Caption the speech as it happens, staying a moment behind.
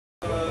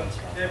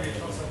David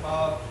talks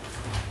about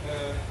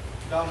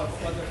down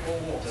of wonderful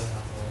walks.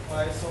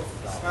 Right, so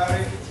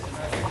inspiring, and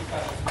I think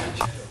that was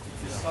mentioned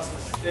to discuss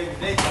with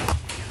David later.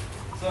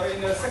 So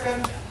in the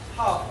second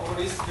half of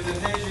these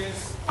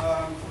presentations,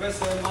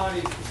 Professor Mali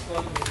is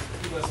going to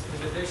give us a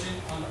presentation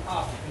on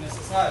art in the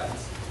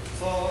societies.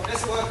 So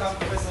let's welcome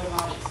Professor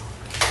Mali.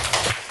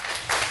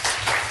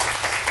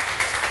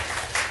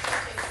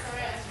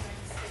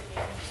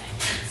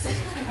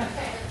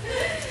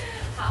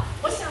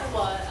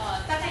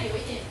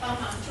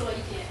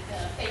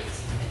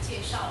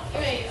因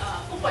为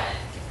不管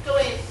各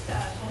位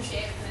同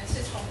学可能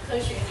是从科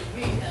学领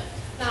域的，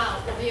那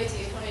我们有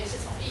几个同学是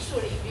从艺术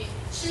领域。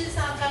事实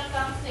上，刚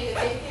刚那个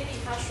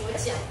David 他所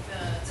讲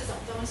的这种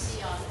东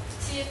西啊，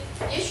其实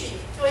也许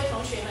各位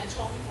同学们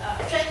从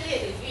专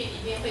业领域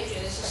里面会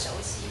觉得是熟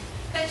悉，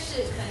但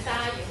是可能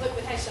大家也会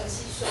不太熟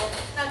悉说，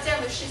那这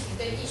样的事情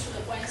跟艺术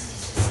的关系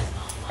是什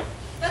么啊？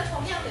那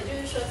同样的就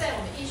是说，在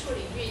我们艺术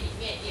领域里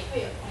面也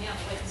会有同样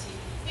的问题。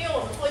因为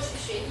我们过去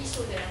学艺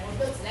术的人，我们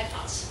都只在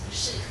搞形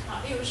式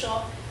啊。例如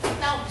说，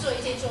当我们做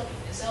一件作品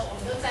的时候，我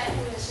们都在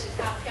乎的是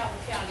它漂不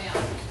漂亮。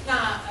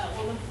那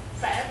我们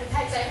反而不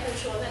太在乎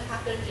说，那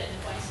它跟人的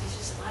关系是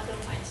什么，它跟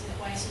环境的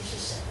关系是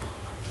什么。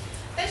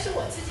但是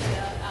我自己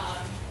的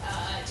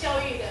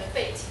教育的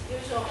背景，就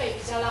是说会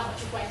比较让我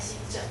去关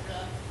心整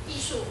个艺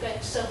术跟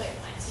社会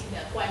环境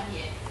的关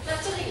联。那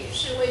这个也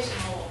是为什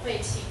么我会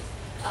请。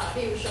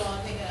例如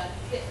说那个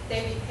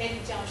David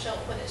Haley 教授，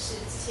或者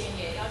是之前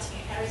也邀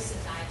请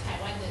Harrison 来台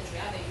湾的主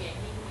要的原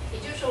因，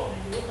也就是说我们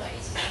如何一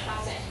起来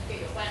发展一个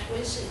有关温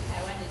室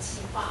台湾的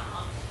计划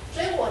啊。所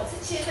以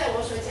现在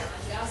我所讲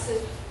的主要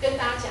是跟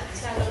大家讲一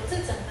下说，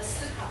这整个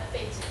思考的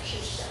背景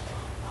是什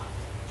么啊？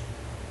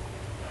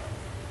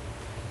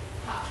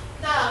好，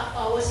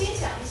那我先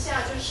讲一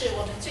下，就是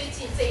我们最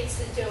近这一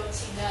次就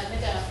请了那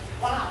个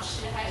王老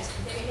师，还有请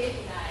David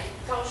Haley 来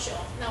高雄，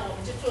那我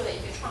们就做了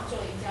一个创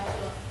作营，叫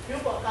做如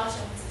果高雄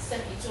只剩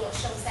一座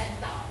寿山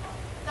岛。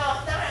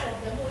那当然我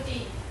们的目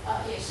的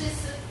也是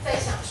在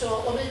想说，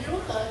我们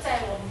如何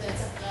在我们的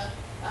整个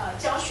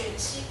教学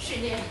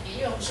训练里面，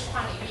因为我们是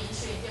跨领域艺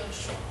术研究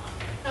所嘛，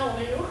那我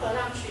们如何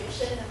让学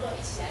生能够一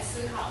起来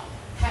思考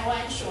台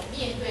湾所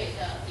面对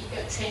的一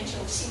个全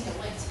球性的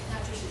问题，那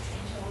就是全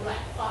球软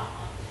化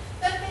啊。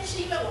但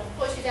是因为我们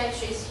过去在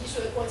学习艺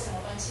术的过程，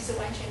我们其实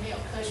完全没有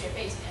科学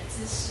背景的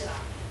知识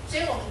啦，所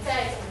以我们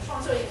在整个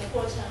创作营的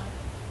过程，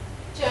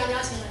就要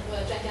邀请很多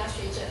的专家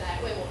学者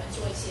来为我们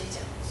做一些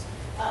讲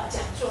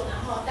座，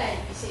然后带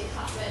领一些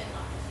讨论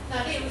啊。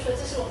那例如说，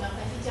这是我们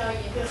环境教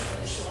育研究所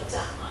的所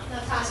长啊，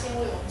那他先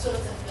为我们做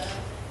整个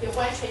有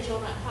关全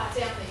球软化这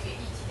样的一个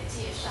议题的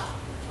介绍。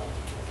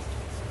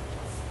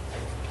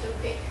就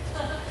可以。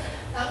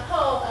然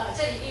后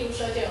这里例如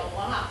说就有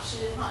王老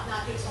师哈，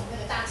那就从那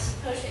个大气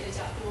科学的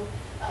角度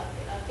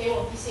给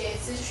我们一些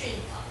资讯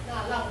啊，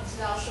那让我们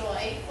知道说，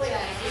未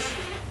来也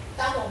许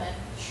当我们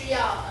需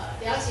要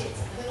了解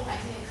整个这个环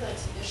境的课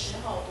题的时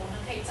候，我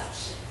们可以找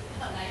谁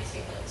来一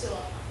起合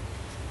作。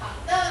好，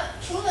那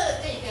除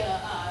了这个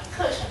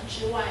课程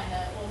之外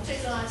呢，我们最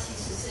重要其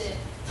实是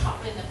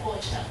讨论的过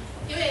程，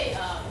因为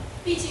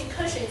毕竟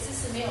科学知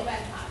识没有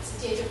办法直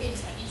接就变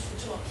成艺术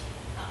作品。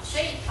所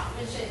以讨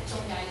论是很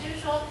重要，也就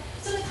是说，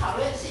这个讨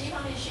论是一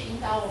方面是引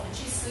导我们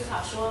去思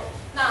考说，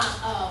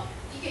那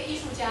一个艺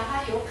术家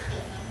他有可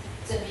能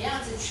怎么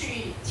样子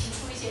去提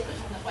出一些不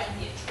同的观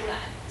点出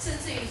来，甚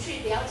至于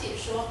去了解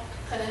说，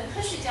可能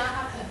科学家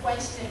他可能关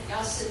心的比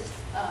较是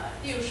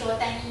例如说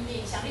单一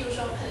面向，例如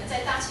说可能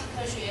在大气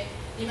科学，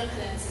你们可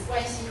能只关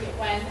心有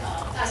关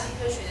大气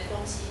科学的东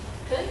西，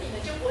可能你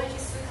们就不会去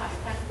思考有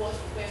关国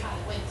土规划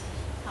的问题。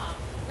好，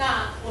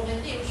那我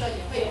们例如说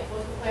也会有国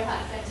土规划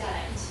的专家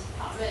来一起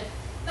讨论。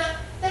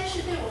那但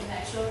是对我们来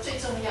说，最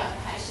重要的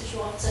还是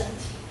说整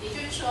体，也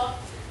就是说，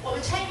我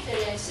们参与的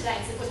人是来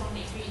自不同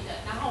领域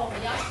的，然后我们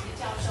邀请的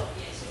教授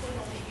也是不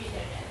同领域的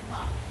人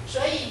哈，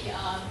所以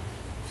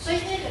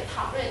那个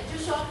讨论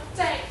就是说，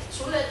在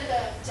除了这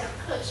个讲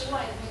课之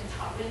外的那个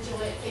讨论就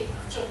会非常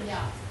重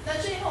要。那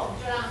最后我们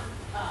就让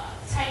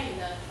参与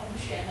的同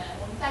学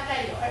们，我们大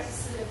概有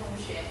24个同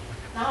学，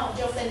然后我们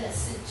就分了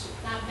4组，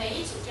那每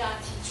一组就要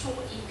提出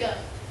一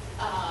个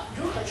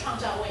如何创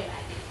造未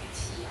来的一个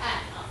提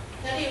案啊。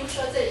那例如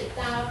说，这里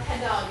大家看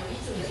到有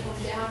一组的同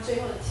学，他们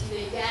最后提的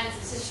一个案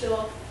子是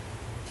说，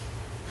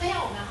他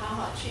要我们好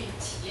好去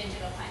体验这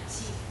个环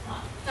境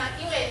啊。那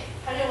因为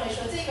他认为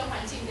说，这个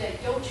环境的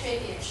优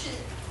缺点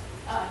是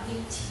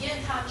你体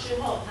验它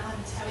之后，然后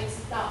你才会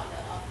知道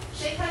的啊。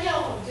所以他要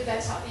我们就在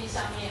草地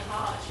上面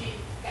好好去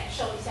感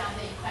受一下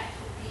那一块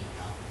土地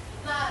啊。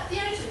那第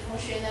二组同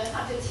学呢，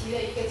他就提了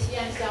一个提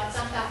案，是要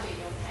张大嘴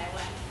游台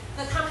湾。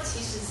那他们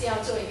其实是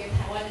要做一个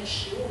台湾的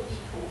食物地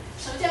图。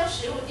什么叫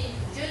食物地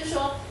图？就是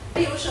说，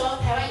例如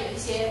说台湾有一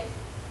些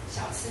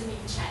小吃名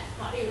产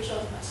啊，例如说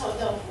什么臭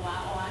豆腐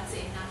啊、蚵仔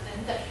煎啊等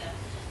等的。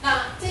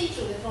那这一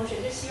组的同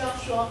学就希望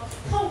说，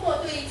透过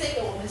对于这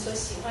个我们所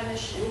喜欢的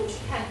食物去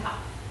探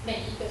讨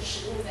每一个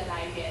食物的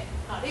来源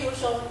啊，例如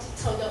说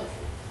臭豆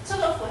腐，臭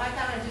豆腐它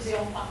当然就是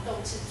用黄豆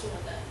制作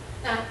的，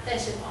那但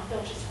是黄豆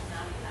是从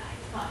哪里来？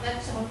啊，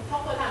那通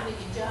过他们的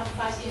研究，他们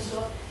发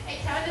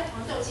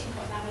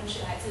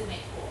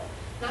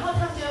然后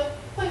他们就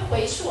会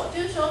回溯，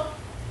就是说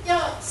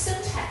要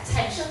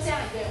产生这样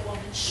一个我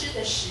们吃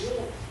的食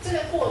物，这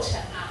个过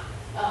程啊，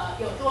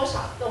有多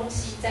少东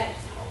西在里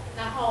头，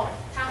然后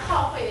它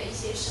耗费了一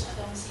些什么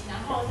东西，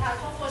然后它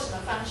通过什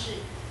么方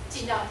式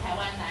进到台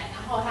湾来，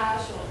然后它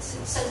所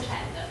生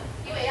产的，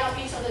因为要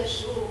运送这个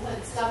食物或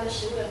者制造这个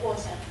食物的过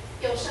程，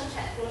又生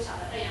产了多少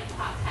的二氧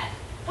化碳。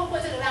通过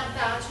这个让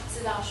大家去知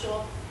道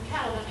说，你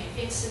看我们每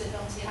天吃的东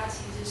西，它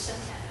其实是生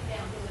产了非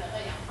常多的二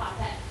氧化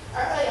碳，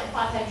而二氧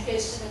化碳却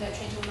是那个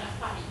全球暖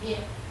化里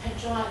面很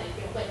重要的一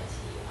个问题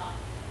啊。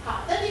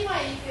好，那另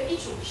外一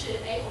组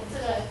是，我们这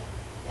个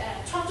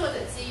创作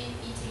者之一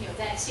已经有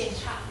在现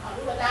场啊。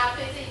如果大家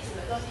对这一组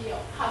的东西有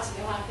好奇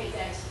的话，可以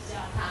再请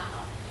教他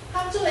啊。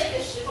他们做了一个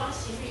时光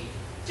行旅，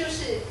就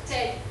是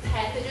在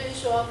谈的就是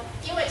说，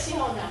因为气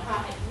候暖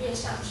化海平面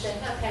上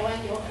升，那台湾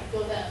有很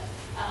多的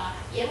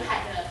沿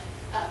海的。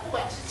不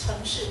管是城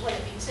市或者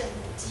名胜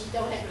古迹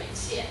都会沦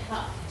陷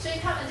哈，所以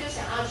他们就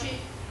想要去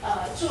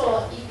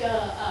做一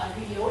个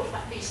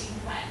旅行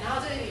团，然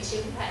后这个旅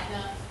行团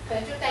呢，可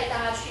能就带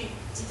大家去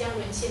即将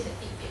沦陷的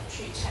地点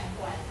去参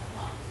观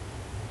哈。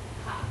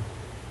好，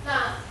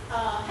那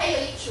还有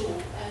一组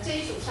这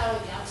一组稍微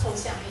比较抽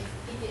象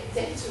一点，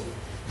这一组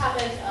他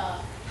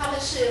们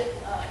是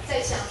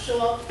在想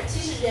说，其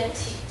实人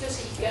体就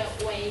是一个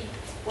微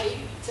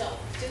宇宙，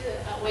就是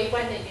微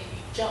观的一个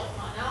宇宙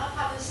哈，然后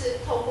他们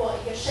是透过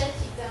一个身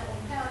体，这样我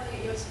们看到那个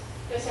右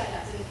下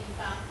角这个地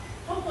方，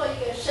通过一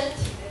个身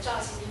体的造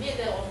型里面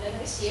的我们的那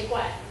个血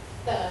管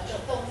的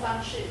走动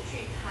方式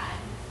去谈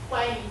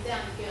关于这样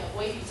一个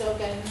微宇宙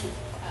跟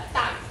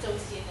大宇宙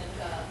之间的那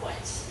个关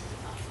系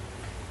啊。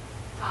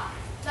好，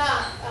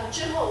那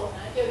之后我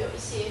们又有一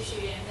些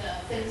学员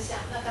的分享，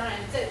那当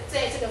然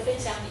在这个分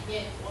享里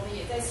面，我们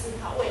也在思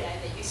考未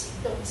来的一个行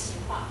动计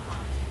划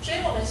哈。所以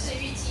我们是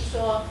预计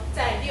说，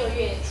在6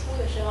月初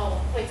的时候，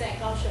我们会在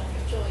高雄有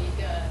做一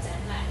个展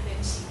览跟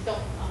行动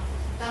啊。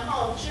然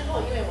后之后，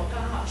因为我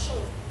刚好受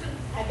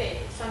台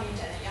北双年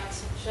展的邀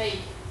请，所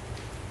以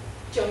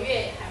9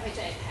月还会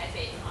在台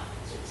北哈，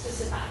就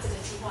是把这个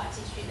计划继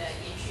续的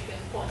延续跟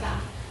扩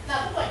大。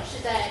那不管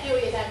是在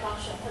6月在高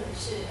雄，或者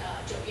是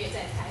9月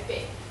在台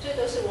北，这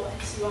都是我很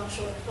希望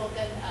说能够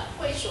跟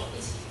会所一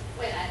起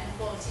未来能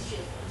够继续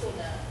合作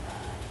的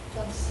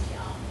东西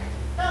啊。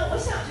那我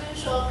想就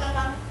是说，刚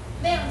刚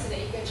那样子的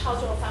一个操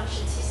作方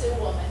式，其实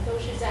我们都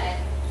是在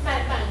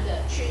慢慢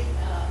的去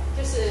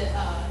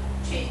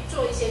去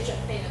做一些准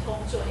备的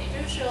工作。也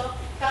就是说，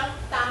刚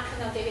大家看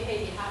到 David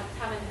Haley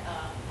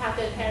他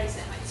跟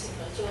Harrison 一起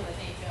合作的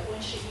那个温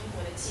室英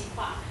国的计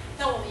划，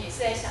那我们也是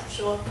在想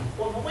说，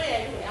我们未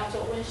来如果要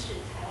做温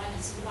室台湾的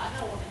计划，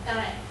那我们当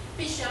然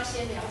必须要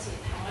先了解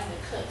台湾的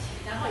课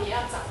题，然后也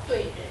要找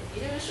对人。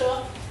也就是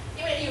说，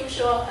因为例如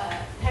说，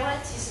台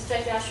湾其实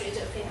专家学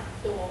者非常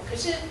多，可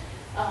是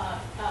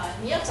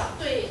你要找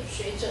对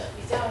学者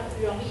比较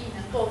容易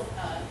能够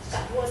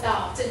掌握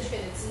到正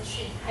确的资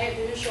讯，还有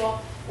就是说，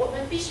我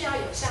们必须要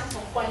有相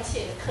同关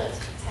切的课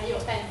题，才有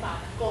办法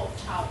能够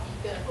朝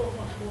一个共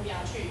同的目标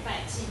去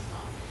迈进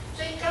啊。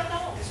所以刚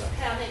刚我们所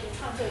看到那个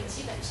创作，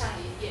基本上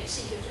也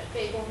是一个准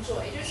备工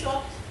作，也就是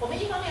说，我们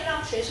一方面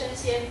让学生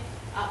先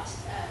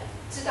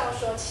知道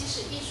说，其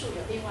实艺术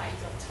有另外一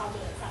种操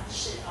作的方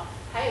式啊，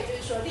还有就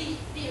是说，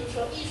例如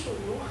说，艺术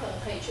如何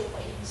可以去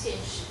回应现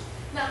实，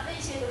那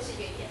些都是一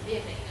个演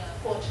练的一个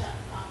过程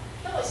啊。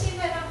那我现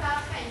在让大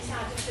家看一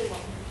下，就是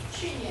我们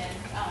去年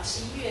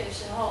11月的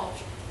时候，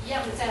一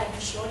样的在我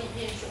们所里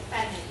面所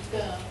办的一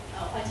个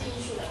环境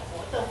艺术的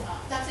活动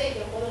啊。那这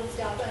个活动是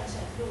叫断层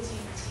路径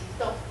行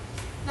动。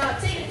那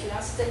这个主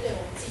要是针对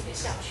我们自己的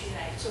校区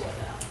来做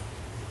的。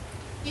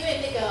因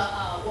为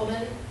我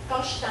们高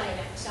师大有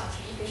2个校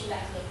区，一个是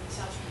在和平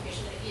校区，一个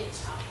是在燕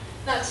巢。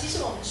那其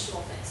实我们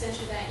所本身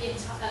是在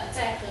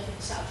在和平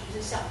校区，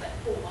是校本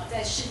部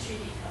在市区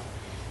里头。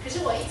可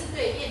是我一直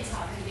对燕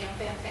巢那个地方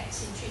非常感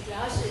兴趣，主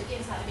要是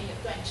燕巢那边有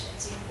断层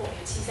经过，有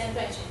旗山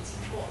断层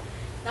经过，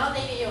然后那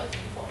边也有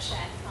萤火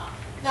山啊。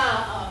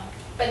那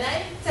本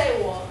来在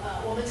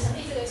我们成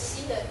立这个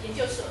新的研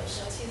究所的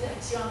时候，其实很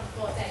希望能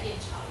够在燕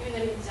巢，因为那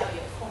边比较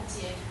有空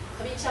间，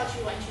和平校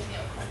区完全没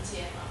有空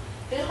间啊。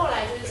可是后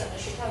来就是整个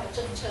学校的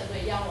政策，所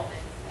以要我们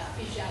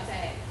必须要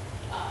在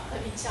和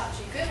平校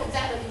区。可是我们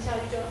在和平校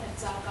区就很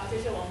糟糕，就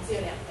是我们只有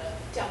2个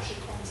教室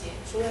空间，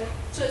除了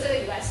这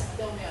个以外什么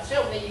都没有，所以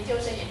我们的研究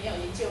生也没有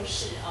研究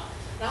室啊。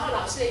然后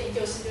老师的研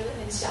究室就是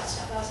很小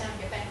到像一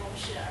个办公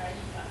室而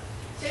已嘛，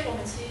所以我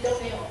们其实都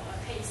没有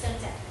可以伸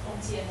展的空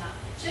间啊。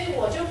所以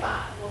我就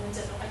把我们整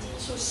个环境艺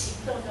术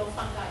行动都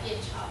放到燕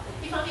巢。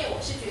一方面我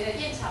是觉得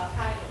燕巢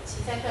它有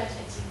旗山断层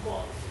经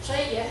过，所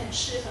以也很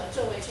适合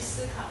作为去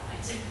思考环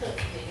境课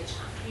题的一个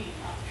场域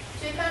啊。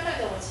所以慢慢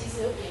的我其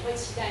实也会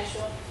期待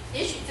说，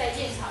也许在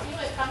燕巢，因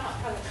为刚好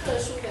它的特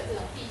殊的这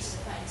种地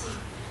质环境，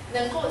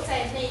能够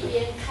在那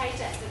边开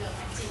展这个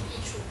环境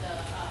艺术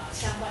的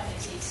相关的一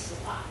些计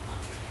划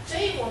啊。所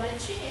以我们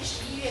去年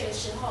11月的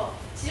时候，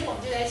其实我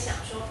们就在想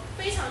说，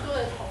非常多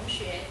的同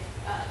学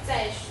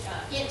在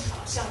燕巢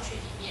校区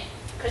里面，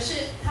可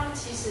是他们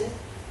其实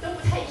都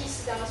不太意识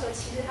识到说，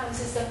其实他们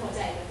是生活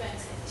在一个断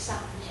层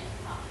上面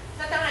啊。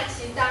那当然，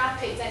其实大家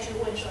可以再去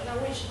问说，那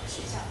为什么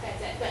学校盖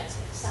在断层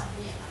上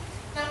面啊？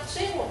那所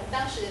以我们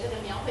当时的这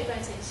个描绘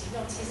断层行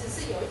动，其实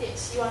是有一点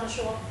希望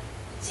说，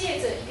借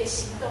着一个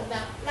行动，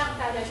让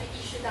大家去意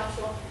识到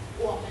说，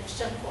我们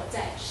生活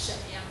在什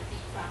么样的地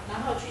方，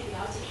然后去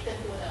了解更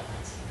多的环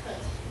境课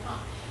题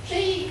啊。所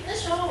以那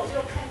时候我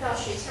就看到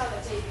学校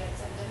的这个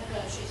整个那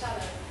个学校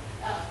的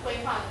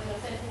规划的那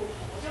个分布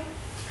图，我就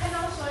看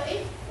到说，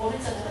哎，我们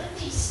整个那个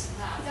地形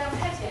啊，这样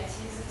看起来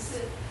其实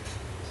是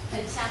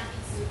很像一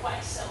只怪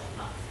兽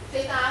啊。所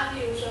以大家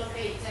例如说可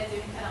以在这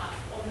边看到，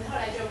我们后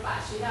来就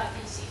把学校的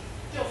地形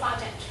就发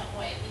展成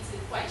为一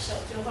只怪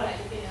兽，就后来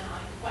就变成好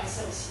像怪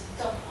兽行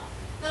动了。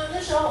那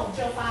时候我们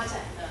就发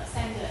展了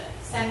三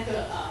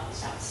个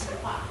小计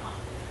划哈。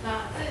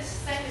那这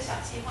3个小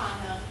计划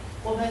呢，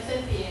我们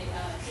分别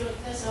就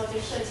那时候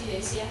就设计了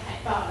一些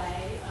海报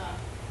来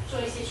做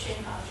一些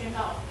宣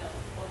告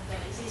我们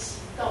的一些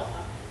行动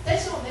啊。但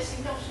是我们的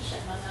行动是什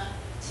么呢？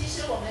其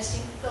实我们的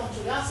行动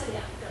主要是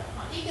2个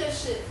哈，一个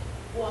是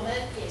我们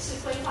也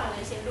是规划了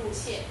一些路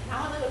线，然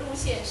后那个路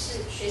线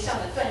是学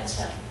校的断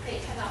层可以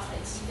看到痕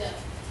迹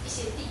的一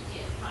些地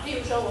点啊。例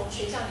如说，我们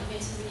学校里面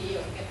其实也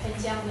有一个喷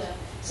浆的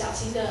小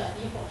型的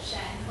泥火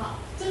山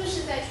哈，这个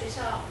是在学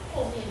校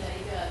后面的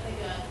一个那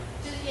个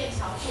就是燕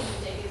巢著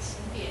名的一个景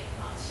点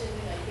啊，是那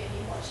个一个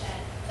泥火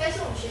山。但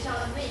是我们学校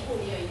的内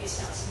部也有一个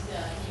小型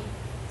的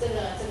这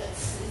个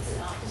池子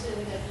啊，就是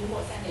那个泥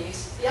火山的一个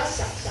比较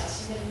小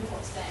型的泥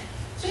火山。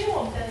所以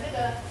我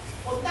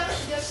们当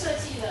时就设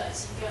计了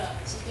几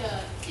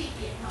个地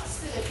点哈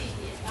，4个地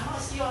点，然后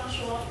希望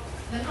说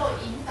能够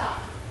引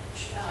导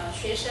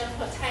学生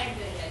或参与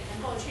的人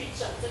能够去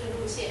走这个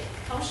路线，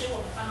同时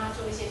我们帮他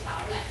做一些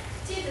导览，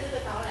借着这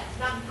个导览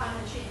让他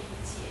们去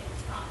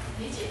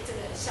理解这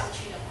个校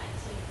区的环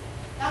境。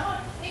然后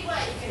另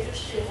外一个就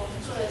是我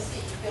们做的是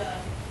一个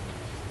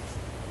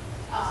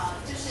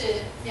就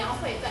是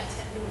描绘断层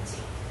路径。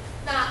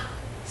那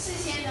事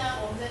先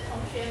呢，我们的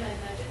同学们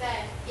呢就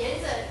在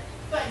沿着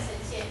断层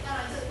线，当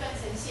然这个断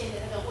层线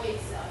的那个位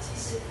置其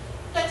实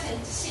断层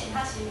线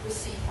它其实不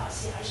是一条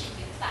线，而是一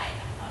个带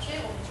啊，所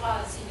以我们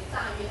抓的是一个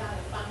大约大的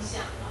方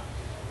向啊。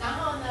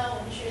然后呢，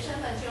我们学生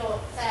们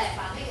就在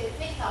把那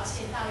条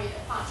线大约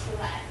的画出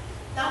来。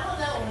然后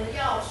呢，我们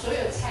要所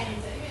有参与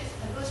者，因为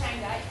很多参与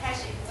者他一开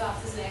始也不知道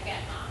这是在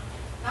干嘛，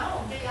然后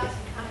我们就邀请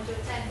他们就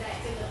站在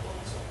这个我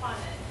们所画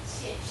的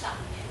线上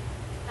面，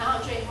然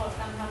后最后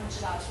让他们知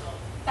道说，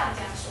大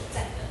家所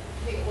站的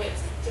那个位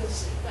置就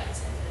是断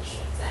层的所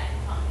在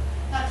啊。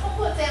那通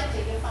过这样的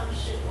一个方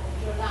式，我们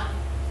就让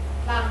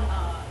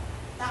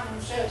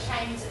所有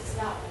参与者知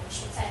道我们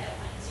所在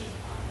的环境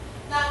啊。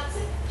那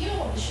因为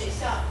我们学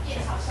校燕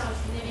巢校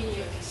区那边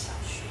也有一个小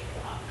学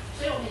啊，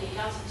所以我们也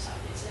邀请小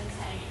学生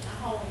参与，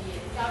然后我们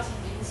也邀请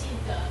邻近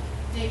的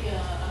那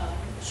个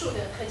树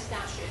德科技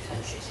大学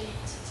的学生也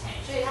一起参与，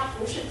所以它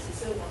不是只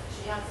是我们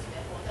学校自己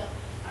的活动，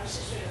而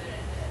是所有的人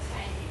的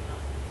参与啊。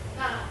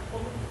那我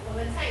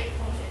们参与的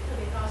同学特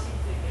别高兴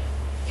这个，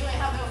因为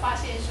他们有发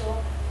现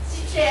说，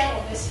虽然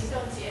我们的行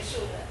动结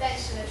束了，但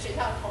是呢，学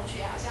校的同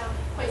学好像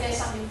会在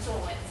上面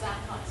做文章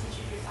哈，继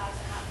续去发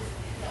展他自己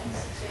的东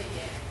西，所以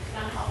也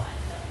蛮好玩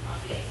的啊。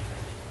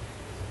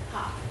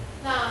好，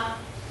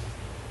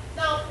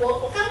那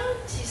我刚刚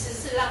其实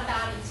是让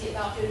大家理解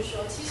到，就是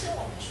说，其实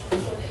我们所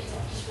做的一种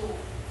艺术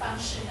方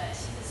式呢，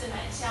其实是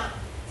蛮像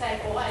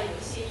在国外有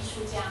一些艺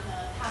术家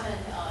呢，他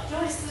们就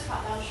会思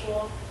考到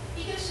说，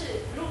一个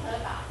是如何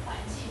把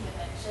环境的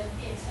本身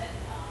变成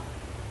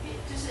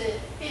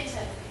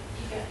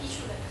一个艺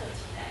术的课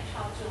题来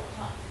操作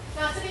哈。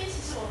那这边其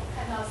实我们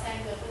看到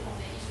3个不同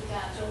的艺术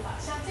家的做法，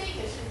像这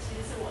个其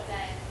实是我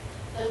在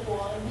德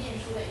国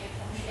念书的一个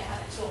同学他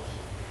的作品。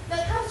那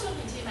他的作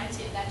品其实蛮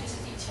简单，就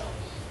是地球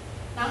仪。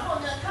然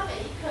后呢，他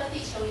每一颗地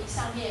球仪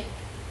上面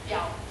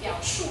表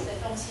述的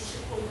东西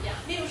是不一样。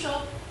例如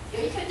说，有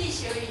一颗地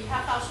球仪，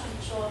它告诉你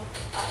说，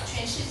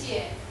全世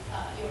界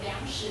有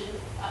粮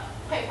食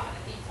匮乏的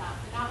地方，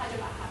然后他就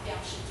把它标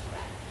示出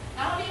来。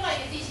然后另外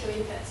一个地球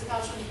仪可能是告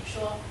诉你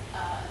说，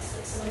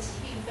什么疾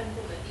病分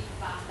布的地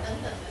方等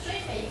等的。所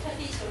以每一颗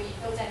地球仪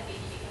都在给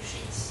你一个讯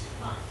息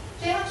啊。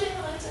所以它最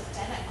后的整个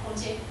展览空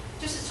间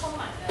就是充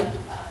满了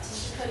几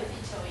十颗的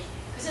地球仪，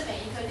可是每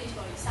一颗地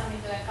球仪上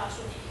面都在告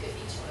诉你一个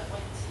地球的问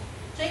题。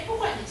所以不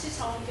管你是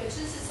从一个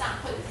知识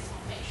上，或者是从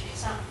美学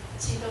上，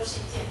其实都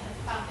是一件很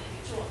棒的一个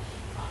作品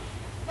啊。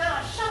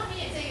那上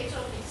面这个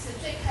作品是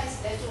最开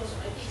始在做什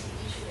么地景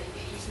艺术的一个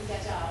艺术家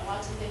叫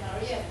Walter de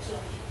Maria 的作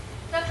品。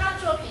那他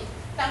的作品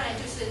当然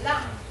就是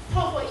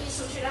透过艺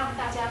术去让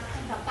大家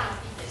看到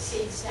大地的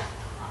现象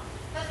啊。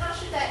那他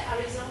是在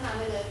Arizona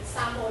那个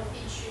沙漠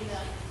地区呢，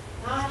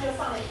然后他就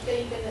放了一根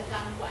一根的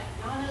钢管，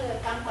然后那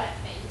个钢管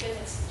每一根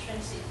的尺寸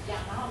是一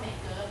样，然后每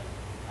隔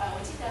我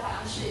记得好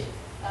像是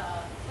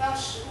不知道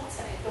15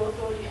层多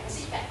远，还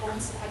是100公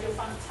尺，他就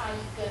插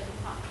一根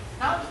哈，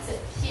然后一整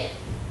片。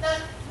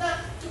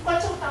那就观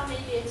众到那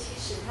边，其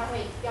实他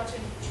会要求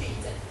你去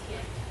一整天，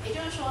也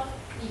就是说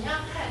你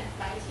要看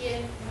白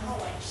天，然后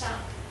晚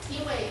上，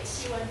因为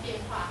气温变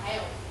化，还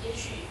有也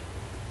许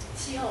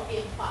气候候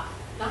变化，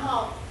然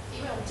后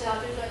因为我们知道，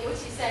就是说，尤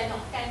其是在那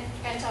种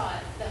干燥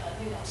的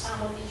那种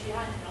沙漠地区，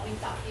它很容易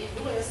导电。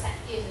如果有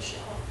闪电的时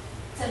候，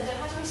整个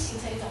它就会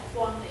形成一种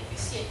光的一个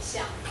现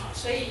象啊，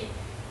所以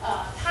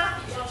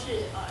它比较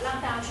是让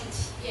大家去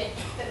体验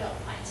这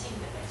个环境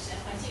的本身，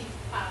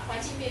把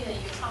环境变成一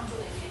个创作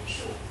的元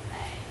素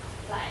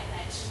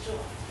来制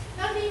作。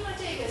那另外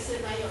这个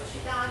是蛮有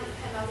趣，大家有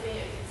看到这边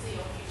有一个自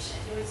由女神，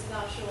就会知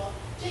道说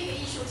这个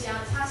艺术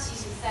家他其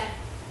实在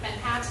曼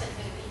哈顿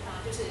那个地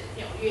方，就是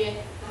纽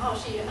约，然后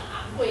是一个很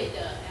昂贵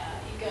的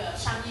一个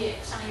商业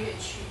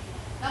区，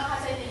然后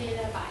他在那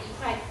边呢把一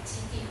块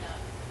基地呢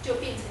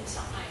就变成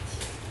小麦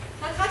田。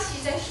那他其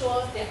实在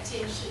说两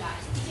件事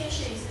啦，一件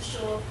事情是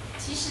说，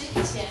其实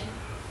以前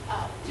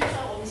就是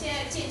说我们现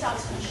在建造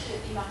城市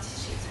的地方，其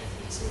实以前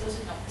其实都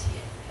是农田，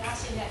然后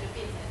现在就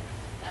变成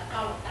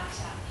高楼大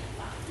厦的地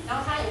方。然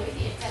后他有一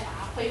点在把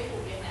它恢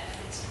复原来那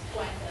个景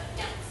观的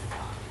样子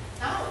啊。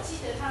然后我记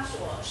得他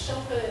所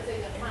收割的这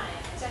个麦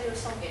好像就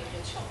送给那个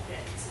穷人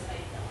之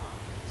类的啊。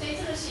所以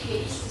这个是一个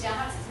艺术家，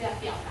他只是在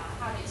表达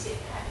他的一些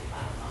看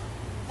法啊。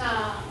那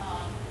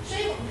所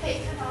以我们可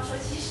以看到说，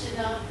其实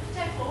呢，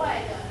在国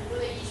外的很多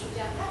的艺术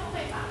家，他们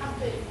会把他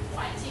们对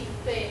环境、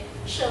对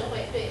社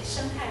会、对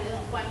生态的那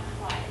种关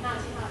怀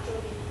纳进他的作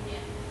品里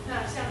面。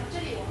那像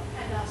这里我们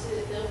看到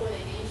是德国的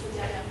一个艺术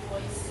家叫波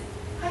伊斯，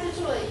他就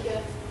做了一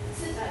个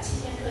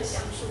7000棵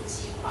橡树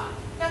计划。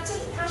那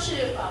他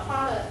是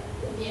花了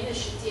5年的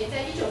时间，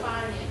在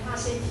1982年，他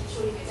先提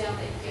出一个这样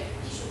的一个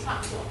艺术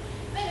创作。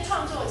那个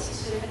创作其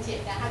实很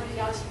简单，他就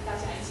邀请大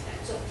家一起来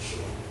种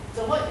树，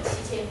总共有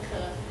7000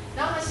棵。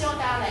然后他希望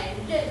大家来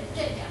认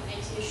养那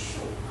些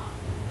树啊。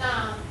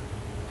那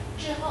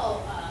之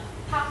后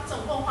他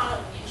总共花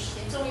了5年时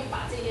间，终于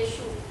把这些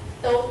树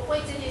都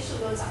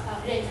找到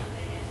认养的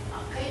人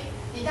啊。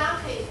大家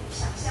可以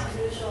想象，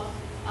就是说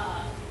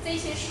这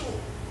些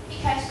树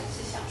一开始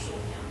是小树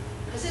苗，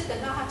可是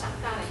等到它长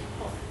大了以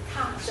后，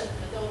它整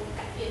个都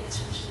改变了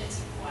城市的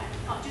景观。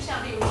好，就像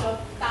例如说，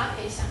大家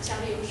可以想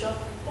象，例如说，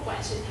不管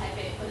是台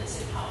北或者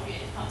是桃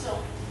园，好这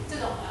种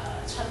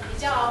比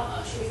较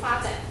属于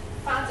发展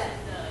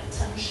的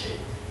城市，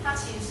它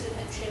其实是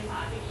很缺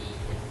乏绿意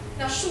的。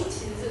那树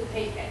其实是可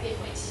以改变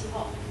为气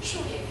候，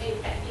树也可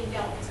以改变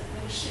掉我们整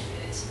个视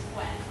觉的景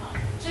观啊。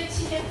所以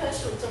7000棵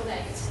树种在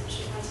一个城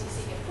市，它其实是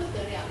一个不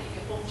得了的一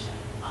个工程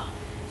啊。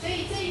所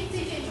以这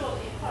件作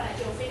品后来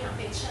就非常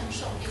被称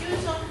颂，也就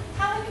是说，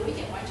它有一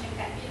点完全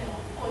改变了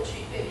我们过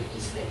去对于艺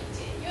术的理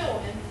解。因为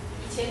我们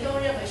以前都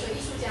认为说，艺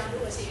术家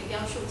如果是一个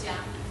雕塑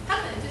家，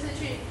他可能就是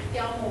去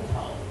雕木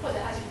头，或者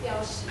他去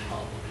雕石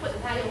头，或者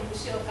他用不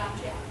锈钢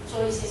去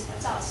做一些什么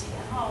造型，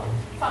然后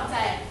放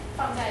在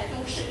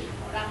都市里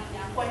头让人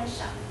家观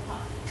赏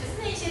哈。可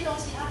是那些东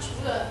西，它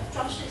除了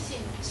装饰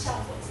性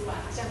效果之外，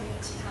好像没有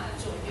其他的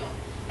作用。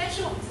但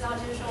是我们知道，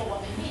就是说，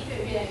我们面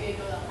对越来越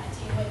多的环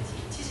境问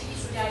题，其实艺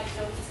术家也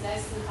都一直在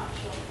思考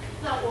说，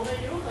那我们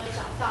如何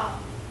找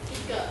到一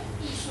个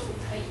艺术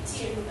可以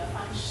介入的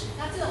方式？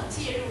那这种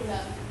介入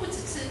呢，不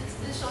只是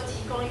说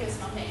提供一个什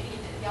么美丽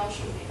的雕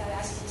塑给大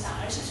家欣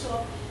赏，而是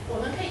说我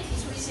们可以提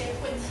出一些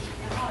问题，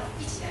然后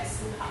一起来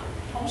思考，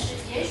同时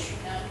也许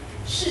呢，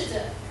试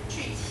着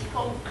去提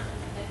供可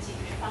能的解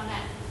决方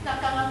案。那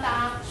刚刚大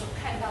家所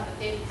看到的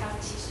David， 他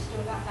其实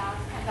就让大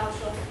家看到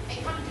说，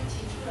他们就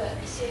提出了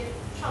一些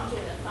创作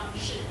的方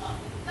式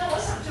啊。那我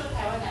想就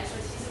台湾来说，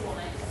其实我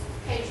们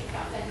可以去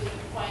挑战这个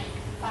关于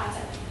发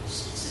展的迷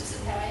失，是不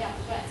是台湾要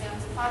不断这样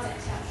子发展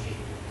下去？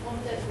我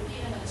们的土地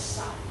那么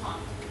少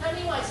哈。那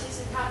另外，其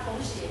实它同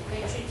时也可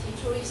以去提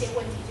出一些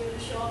问题，就是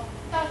说，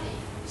到底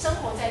生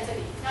活在这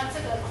里，那这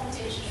个空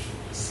间是属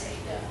于谁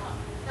的哈？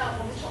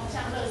那我们从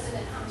像乐生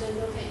的抗争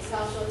都可以知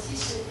道说，其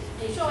实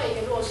你作为一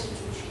个弱势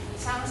族群，你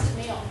常常是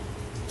没有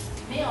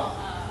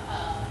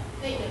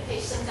那个可以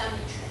伸张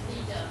你权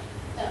利的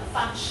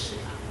方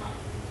式嘛哈。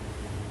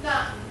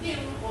那例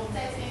如我们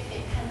在这边可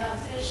以看到，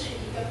这个是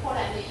一个波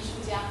兰的艺术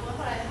家，不过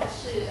后来他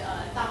是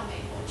到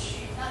美国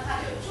去，那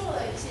他就做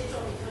了一些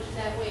作品，都是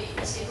在为一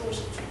些弱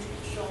势族群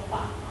说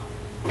话啊。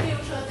例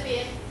如说这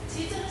边，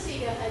其实这个是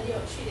一个很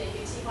有趣的一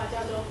个计划，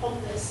叫做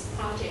Homeless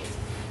Project，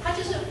 它就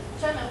是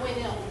专门为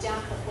那种无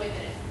家可归的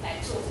人来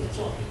做这个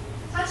作品。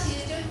他其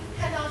实就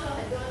看到说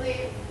很多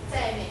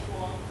在美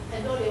国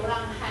很多流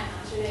浪汉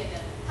啊之类的，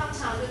他们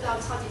常常就到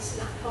超级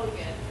市场偷一个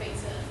推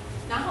车，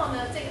然后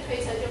呢，这个推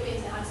车就变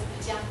成他整个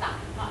家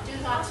当啊，就是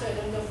说他所有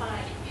东西都放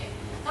在里面。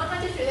然后他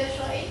就觉得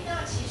说，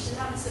那其实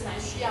他们是蛮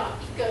需要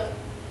一个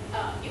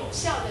有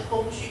效的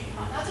工具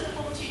哈。那这个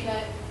工具呢，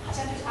好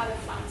像就是他的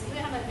房子，因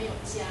为他们没有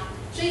家，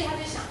所以他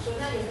就想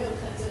说，那有没有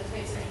可能这个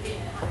推车就变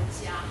成他的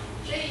家？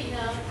所以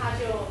呢，他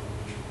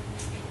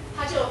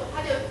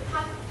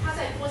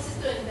在波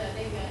士顿的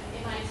那个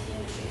MIT 那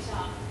个学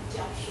校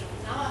教书，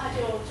然后他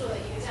就做了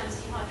一个这样的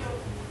计划，就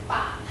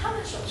把他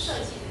们所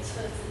设计的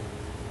车子，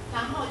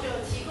然后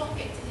就提供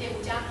给这些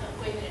无家可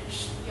归的人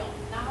使用，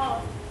然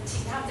后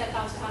请他们再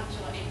告诉他们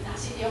说，哪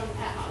些地方不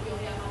太好用，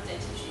要他们再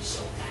继续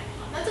修改。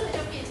好，那这个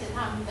就变成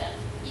他们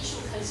的艺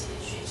术科系的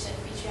学生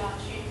必须要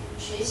去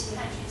学习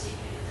和去解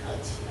决的课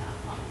题了。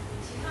哈，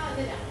其他的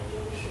这2个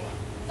就不说。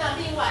那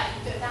另外外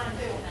一个当然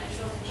对我们来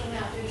说很重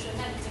要，就是说，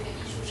那你这个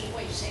艺术是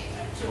为谁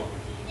而做？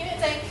因为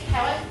在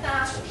台湾大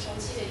家所熟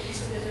悉的艺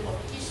术，就是我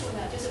们艺术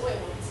呢，就是为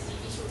我们自己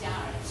艺术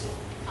家而做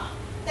啊。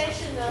但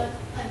是呢，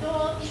很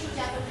多艺术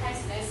家都开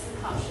始在思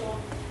考说，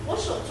我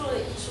所做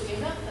的艺术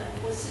有没有可能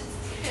不是只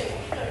是对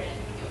我个人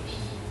有意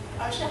义，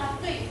而是它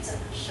对于整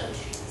个社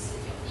群是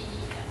有意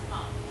义的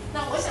啊？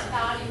那我想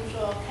大家，例如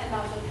说看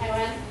到说台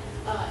湾。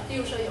例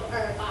如说有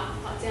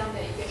228这样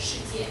的一个事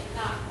件，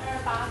那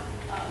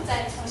228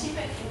在重新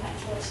被平反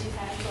之后，其实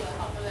台湾做了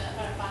好多的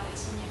228的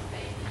纪念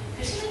碑。可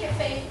是那个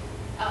碑，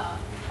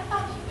它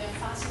到底有没有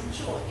发生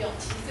作用？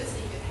其实这是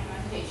一个台湾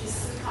可以去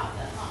思考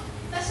的哈。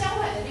那相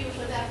反的，例如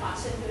说在华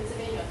盛顿这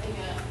边有那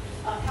个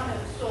他们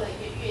有做了一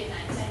个越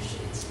南战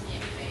士的纪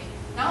念碑，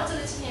然后这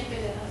个纪念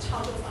碑的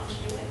操作方式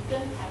就会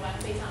跟台湾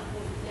非常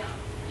不一样，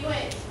因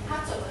为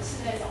它走的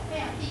是那种非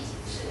常地景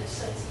式的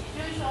设计，也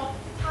就是说。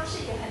它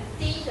是一个很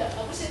低的，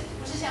而不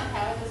是像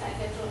台湾都才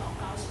在做那种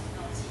高耸的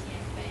那种纪念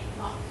碑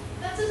哈。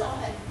那这种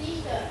很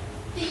低的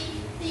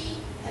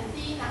很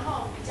低，然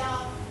后比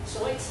较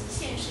所谓极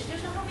限式，就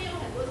是说它没有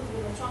很多的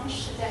装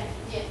饰在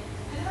里面。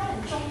可是它很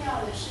重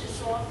要的是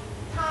说，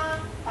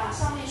它把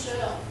上面所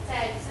有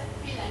在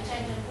越南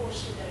战争过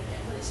世的人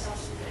或者消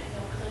失的人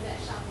都刻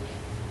在上面，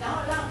然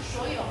后让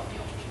所有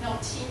有那种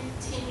亲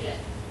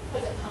人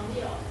或者朋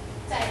友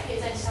在越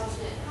战消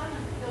失的人，他们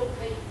都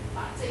可以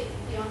把这个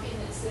地方变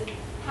成是。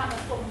他们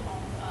共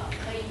同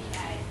可以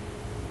来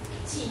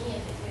纪念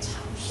的一个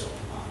场所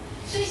啊，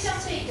所以像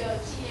这个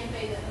纪念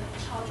碑的那种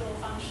操作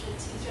方式，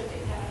其实就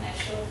对台湾来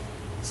说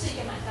是一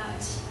个蛮大的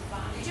启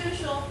发。也就是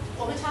说，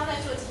我们常常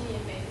在做纪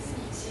念碑，可是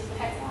你其实不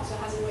太知道说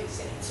它是为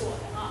谁做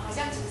的啊，好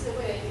像只是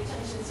为了一个正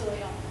式作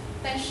用。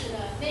但是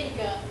呢，那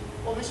个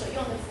我们所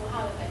用的符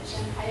号的本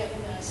身，还有那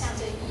个象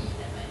征意义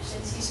的本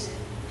身，其实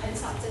很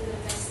少真正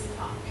在思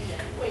考人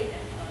为人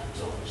而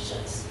做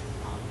设计。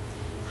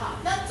好，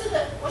那这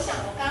个我想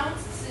我刚刚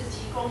只是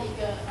提供一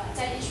个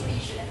在艺术历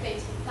史的背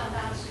景，让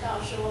大家知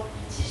道说，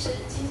其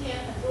实今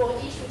天很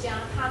多艺术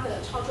家他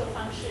的操作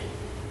方式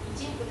已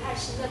经不太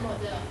是那么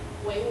的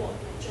唯我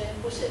独尊，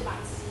不是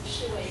把自己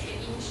视为一个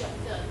英雄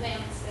的那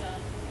样子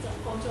的一种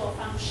工作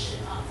方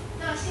式啊。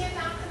那现在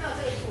大家看到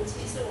这个图，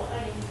其实是我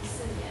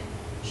2004年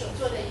所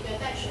做的一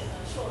个淡水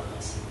河溯河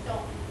行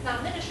动。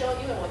那个时候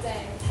因为我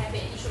在台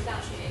北艺术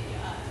大学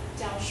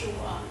教书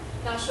啊，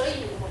那所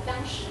以我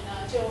当时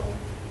呢就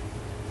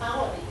把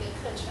我的一个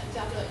课程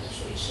叫做艺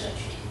术与社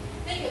群，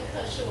那个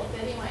课是我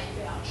跟另外一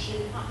个老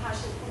师他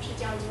是同时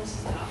教育中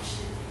心的老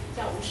师，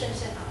叫吴胜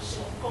胜老师，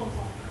我们共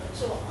同合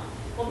作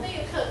我们那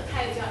个课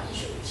开的叫艺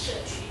术与社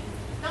群。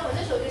那我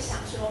那时候就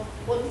想说，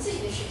我们自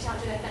己的学校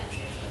就在淡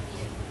水河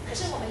边，可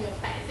是我们有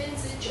90%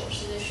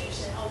的学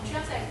生我们学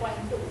校在关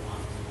渡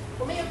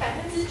我们有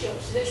90%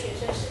的学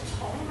生是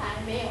从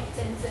来没有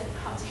真正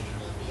靠近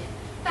河边，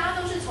大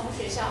家都是从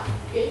学校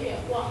远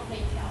远望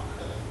那条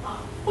河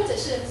或者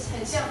是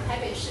很像台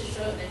北市所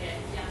有的人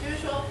一样，就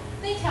是说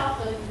那条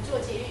河你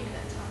坐捷运可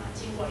能常常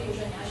经过，例如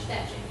说你要去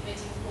淡水，你会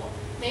经过，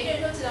每个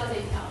人都知道这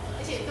一条河，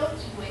而且都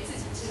以为自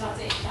己知道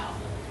这一条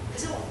河，可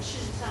是我们事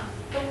实上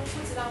都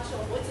不知道说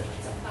我怎么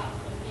走到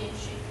河边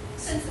去，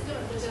甚至根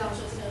本不知道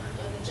说这个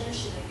河的真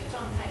实的一个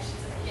状态是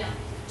怎么样。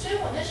所以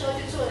我那时候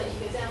就做了一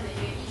个这样的一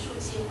个艺术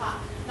计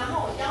划，然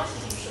后我邀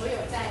请所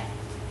有在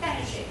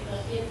淡水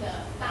河边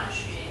的大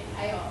学，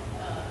还有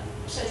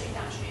社区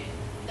大学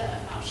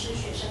的老师、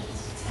学生一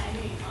起参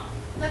与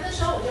那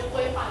时候我就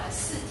规划了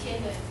4天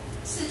的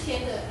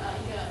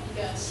一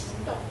个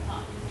行动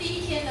第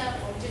一天呢，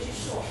我们就去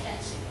溯淡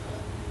水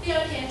河；第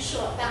2天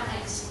溯大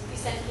汉溪；第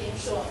3天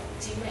溯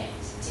景美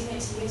溪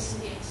跟新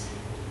店溪；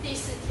第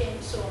4天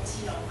溯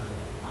基隆河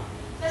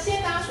那现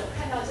在大家所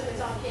看到这个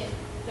照片，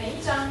每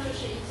一张就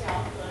是一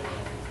条河流。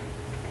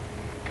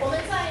我们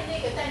在那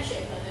个淡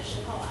水河的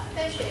时候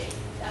淡水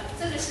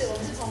这个是我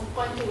们是从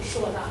关渡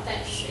溯到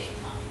淡水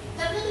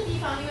那个地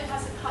方因为它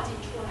是靠近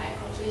出海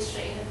口，所以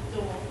水很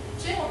多，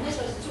所以我们那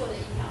时候是坐了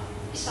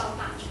一艘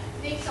大船，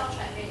那一艘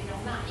船可以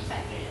容纳100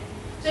个人，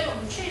所以我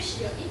们确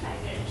实有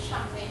100个人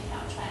上那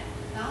条船，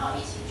然后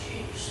一起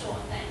去溯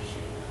淡水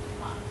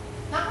河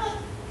然后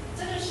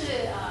这个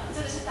是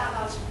大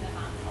稻埕的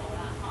码头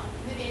啦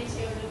那边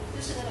就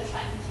是那个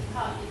船停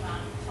靠的地方，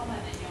充满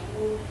了油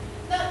污。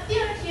那第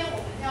2天我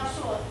们要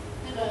溯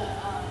那个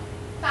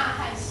大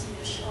汉溪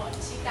的时候，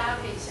其实大家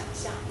可以想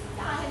象，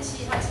大汉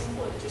溪它经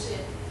过的就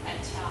是板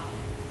桥、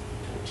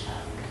土城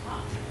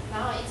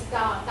然后一直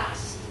到大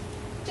溪，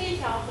这一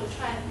条河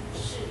川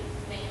是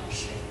没有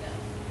水的。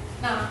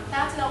那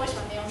大家知道为什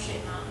么没有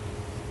水吗？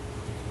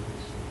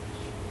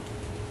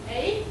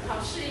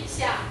考试一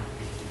下，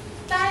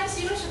大汉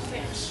溪为什么没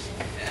有水？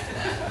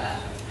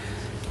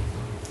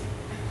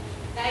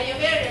来，有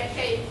没有人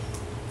可以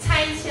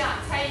猜一下？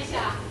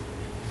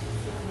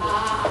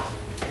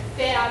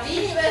对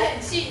离你们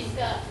很近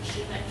的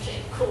石门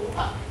水库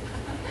好，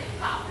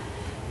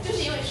就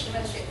是因为石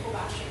门水库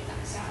把水挡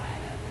下来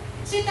了，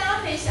所以大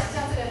家可以想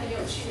象这个很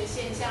有趣的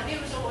现象。例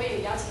如说，我也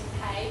邀请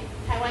台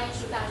湾艺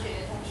术大学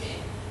的同学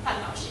和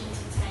老师一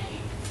起参与。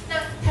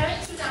那台湾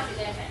艺术大学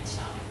在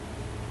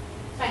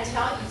板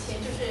桥以前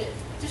就是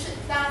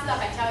知道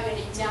板桥有个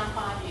林家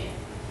花园，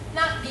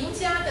那林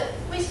家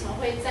的为什么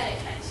会在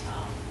板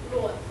桥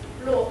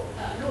落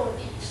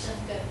地生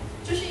根，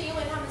就是因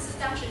为他们是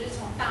当时是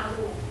从大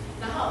陆，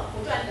然后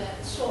不断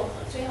的溯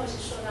河，最后是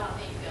溯到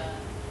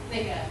那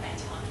个板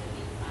桥这个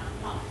地方。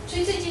好，所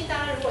以最近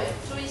大家如果有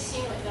注意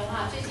新闻的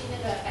话，最近那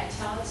个板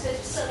桥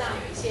社大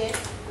有一些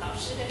老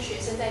师跟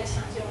学生在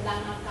抢救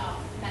拉拉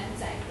到南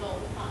仔沟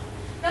哈。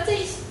那这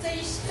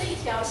一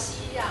条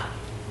溪啊，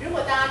如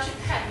果大家去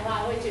看的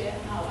话，会觉得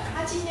很好玩。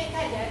它今天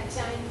看起来很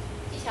像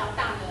一条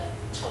大的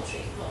臭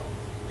水沟，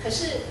可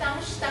是当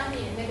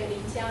年那个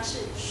林家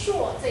是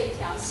溯这一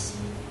条溪，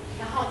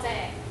然后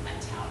在板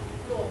桥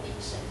落地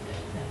生根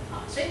的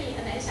啊，所以你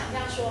很难想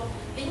象说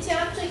林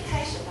家最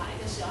开始来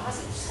的时候，它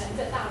是乘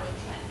着大轮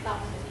船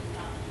到那个地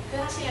方，可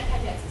是它现在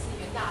看起来只是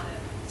一个大的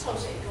臭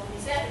水沟，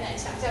你现在很难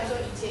想象说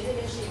以前这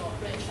边是有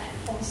轮船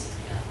通行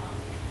的啊。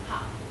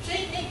好，所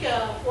以那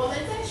个我们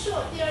在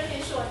第二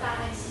天溯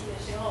大汉溪的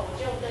时候，我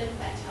就跟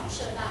板桥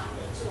社大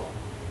合作。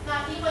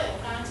那因为我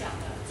刚刚讲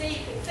的这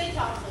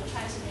条河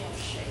川是没有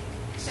水，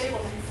所以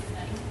我们只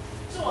能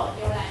坐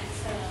游览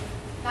车，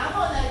然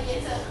后呢沿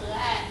着河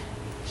岸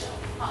走，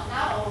好，然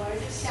后偶尔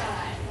就下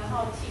来，然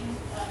后听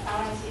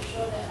导览解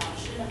说的老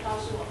师们告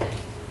诉我们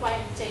关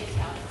于这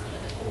条河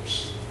的故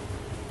事。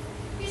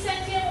第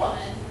三天我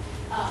们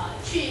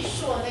去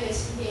溯那个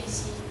新店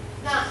溪。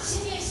那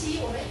新店溪，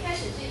我们一开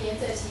始是沿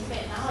着集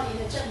美，然后沿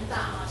着正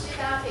大啊，所以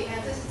大家可以看，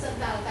这是正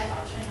大的戴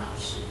宝春老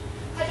师，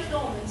他就跟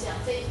我们讲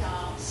这一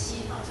条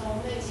溪啊，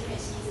从那个集美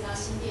溪一直到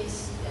新店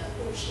溪的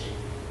故事。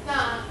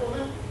那我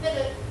们那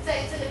个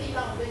在这个地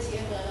方，我们就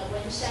结合了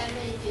文山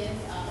那边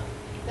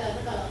的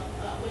那个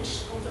文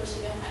史工作室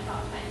跟环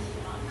保团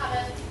体啊，他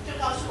们就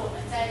告诉我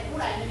们在乌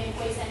来那边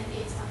龟山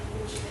电厂的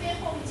故事。这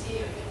边后面其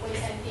实有一个龟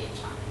山电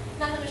厂，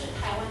那个是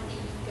台湾第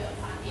一个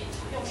发电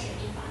厂，用水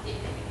力发电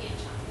的一个电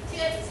厂。现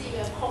在只是一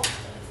个空壳，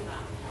是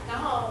吧？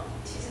然后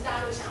其实大家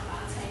都想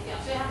把它拆掉，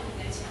所以他们也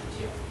在抢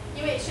救。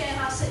因为虽然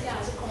它剩下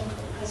的是空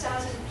壳，可是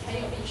它是很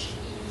有历史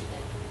意义的，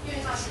因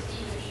为它是第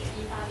一个水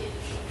力发电的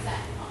所在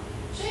啊。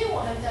所以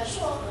我们的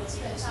溯河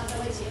基本上都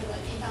会结合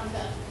地方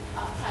的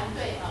团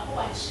队不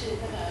管是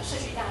那个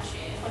社区大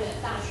学或者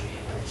大学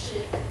或者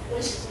是文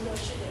史工作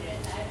室的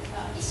人来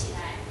一起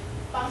来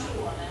帮助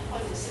我们，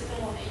或者是跟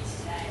我们一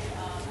起来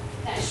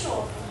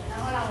溯河，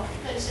然后让我们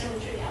更深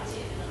入去了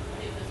解这个河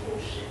流的故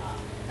事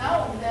啊。然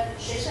后我们的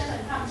学生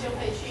们，他们就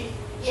会去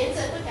沿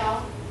着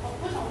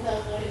不同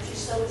的河流去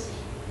收集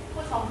不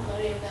同河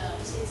流的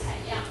一些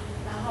采样，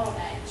然后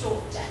来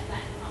做展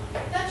览啊。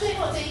那最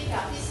后这一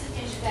条第四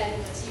天是在这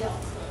个基隆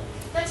河。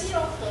那基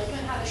隆河因为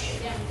它的水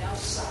量比较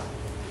少，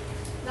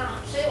那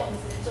所以我们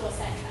只能做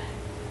3板，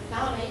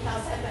然后每一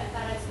条3板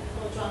大概只能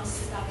够装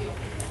4到6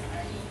个人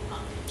而已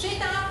啊。所以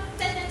大家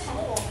单单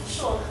从我们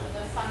溯河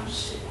的方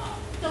式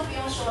啊，都不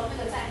用说那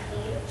个在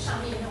河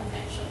上面那种感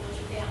受都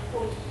是非常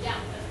不一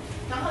样的。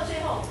然后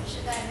最后我们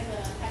是在那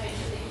个台北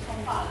市的一通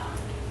画廊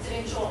这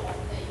边做我们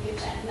的一个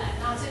展览，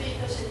然后这边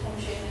都是同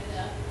学们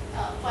的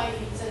关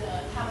于这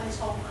个他们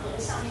从河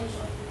上面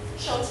所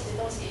收集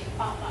的东西的一个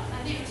报告。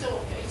那例如说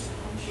我们有一组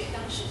同学当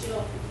时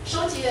就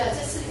收集了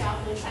这4条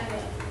河川的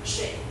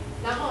水，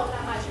然后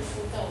让他去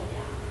孵豆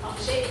芽，好，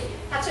所以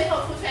他最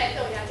后孵出来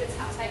的豆芽就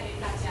炒菜给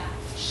大家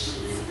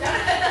吃，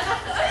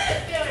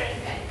没有人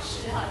敢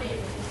吃哈，例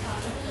如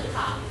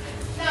好，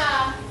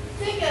那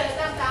这个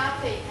让大家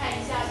可以看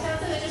一下，像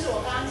这个就是我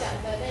刚刚讲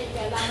的那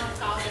个拉拉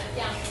高的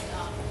样子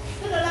啊。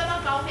这个拉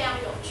拉高非常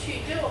有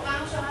趣，就是我刚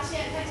刚说它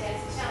现在看起来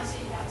只像是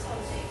一条臭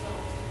水沟。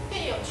更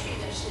有趣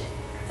的是，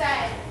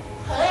在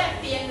河岸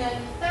边呢，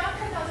大家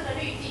看到这个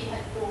绿地很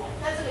多，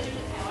那这个就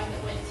是台湾的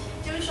问题，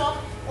就是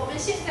说我们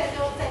现在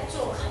都在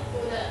做很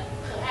多的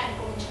河岸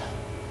工程，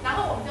然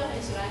后我们都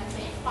很喜欢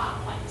美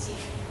化环境，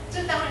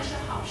这当然是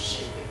好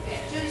事，对不对？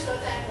就是说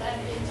在河岸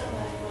边种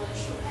了很多的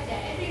树，看起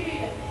来绿绿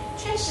的。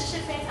确实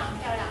是非常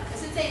漂亮，可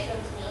是这个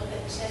河本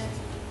身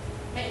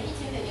每一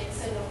天的颜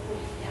色都不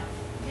一样，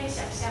你可以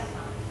想象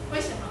吗？为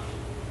什么？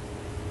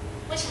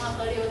为什么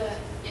河流的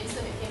颜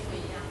色每天不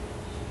一样？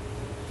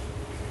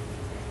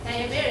那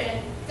有没有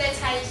人再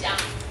猜一下？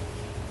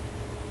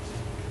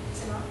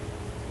什么？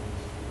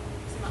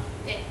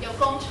对，有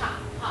工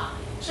厂哈，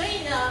所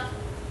以呢，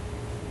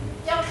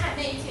要看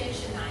那一天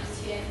是哪一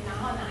天，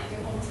然后哪一个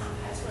工厂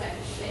排出来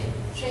的水，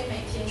所以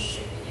每天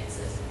水的颜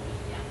色是不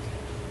一样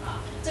的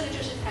啊。这个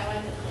就是台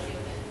湾的河流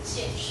的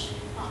现实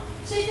啊。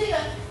所以这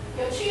个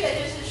有趣的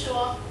就是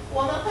说，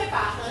我们会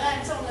把河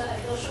岸种了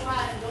很多树，花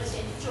了很多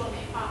钱去做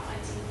美化环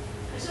境，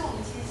可是我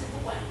们其实是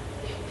不管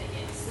河流的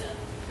颜色。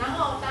然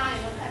后大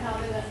家有没有看到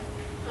这个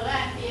河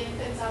岸边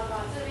更糟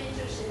糕？这边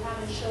就是他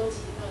们收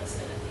集垃圾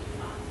的地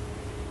方，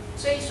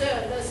所以所有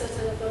的垃圾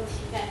车都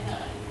停在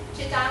那里。所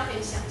以大家可以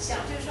想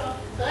象，就是说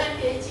河岸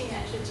边竟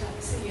然是一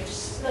个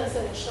垃圾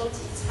的收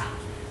集场，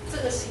这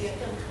个是一个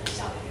更可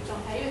笑的一个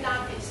状态。因为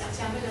大家可以想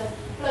象，那个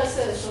垃圾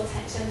所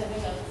产生的那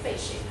个废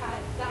水，它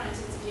当然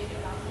是直接流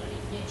到河里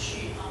面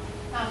去啊。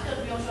那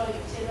更不用说有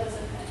些垃圾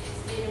可能也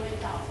直接就会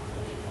到河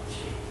里头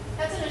去。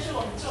那这个是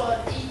我们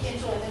第一天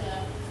做的那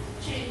个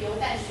去游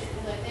淡水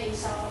那一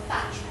艘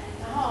大船，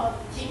然后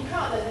停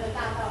靠的那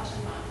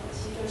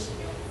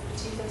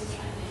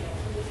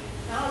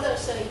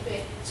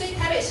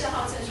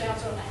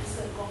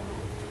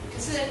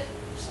是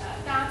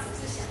大家只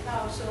是想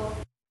到说，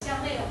像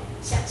那种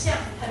想象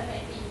很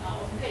美丽啊，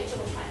我们可以坐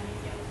船旅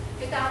游，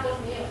可大家都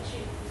没有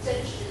去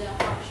真实的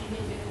去面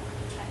对那种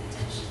河川的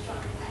真实状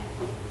态。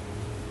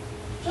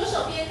左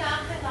手边大家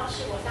看到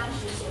是我当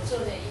时所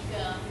做的一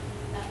个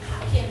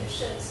卡片的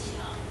设计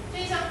啊。这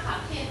一张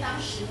卡片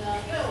当时呢，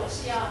因为我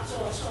是要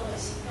做溯河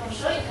行动，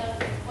所以呢，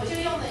我就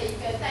用了一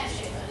个淡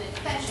水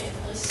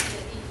河系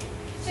的地图。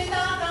所以大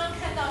家刚刚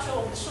看到说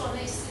我们溯那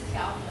4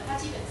条河，它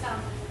基本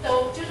上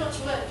都就是说，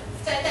除了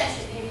在淡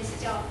水那边是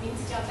名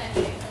字叫淡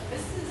水河，可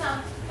是事实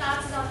上大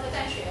家知道这个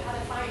淡水河它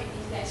的发源地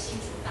是在新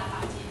竹大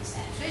霸尖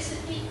山，所以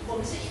我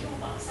们是一路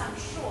往上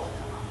溯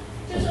的哈。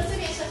就是说这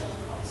边是河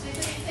口，所以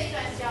这一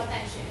段是叫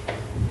淡水河。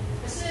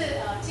可是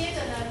接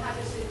着呢，它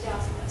就是叫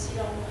什么基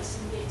隆河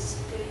新店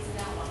溪，就一直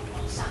这样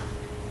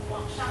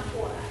往上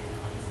过来，然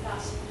后一直到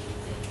新竹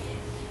这边。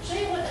所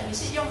以我等于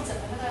是用整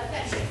个那个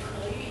淡水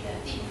河域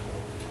的地图，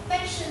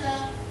但是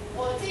呢，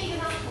我这一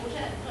张图是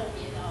很特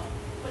别的哦。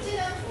我这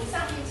张图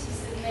上面其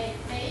实每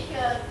一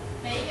个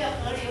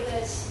河流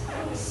的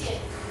路线，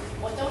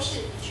我都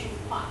是一句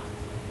话。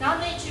然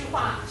后那句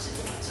话是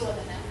怎么做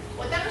的呢？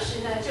我当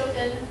时呢就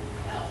跟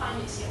花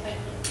园协会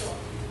合作。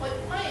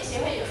花园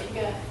协会有一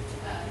个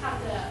他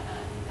们的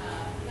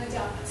那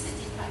叫刺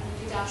激团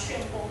体，就叫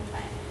旋风团。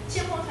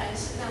旋风团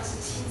事实上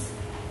是亲子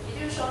团，也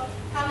就是说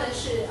他们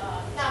是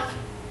让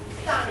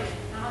大人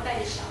然后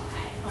带着小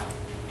孩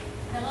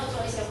能够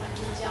做一些环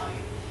境教育。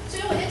所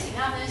以我就请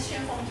他们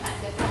旋风团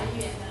的团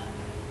员呢，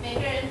每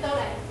个人都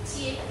来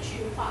接一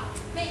句话。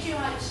那句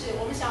话就是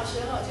我们小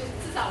时候，就是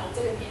至少我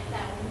这个年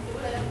代，我们读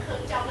的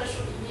教科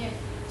书里面，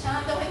常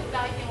常都会读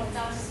到一篇文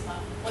章是什么？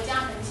我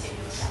家门前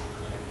有小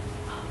河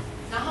啊，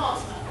然后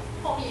什么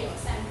后面有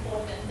山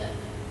坡等等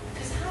的。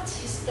可是它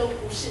其实都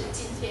不是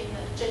今天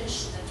的真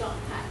实的状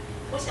态。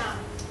我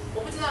想，我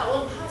不知道，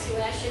我很好奇，我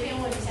来随便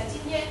问一下，今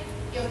天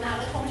有哪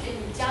个同学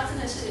你家真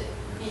的是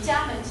你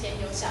家门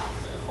前有小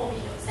河，后面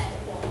有山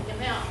坡，有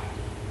没有？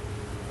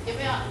有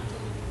没有？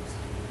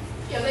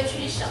有的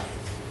举手。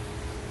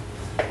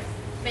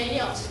没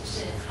有，是不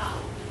是？好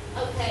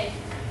 ，OK。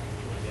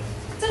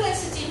这个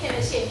是今天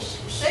的现实，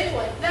所以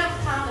我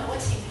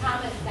请他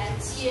们来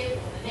接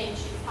我的那一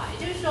句话，也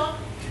就是说，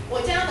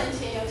我家门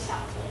前有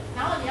小河，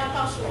然后你要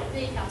告诉我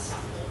那一条小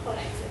河后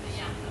来怎么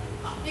样的。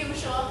好，例如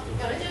说，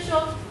有人就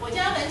说我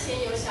家门前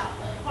有小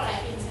河，后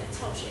来变成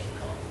臭水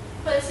沟，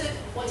或者是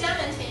我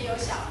家门前有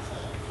小河，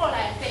后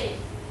来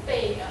被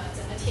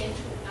整个填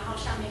土，然后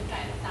上面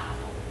盖了大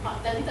楼，好，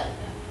等等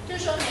的。就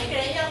是说，每个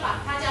人要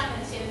把他家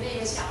门前的那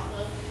个小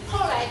河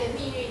后来的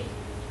命运，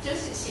就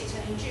是写成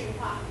一句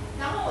话。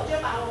然后我就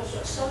把我所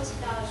收集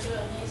到的所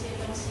有那些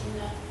东西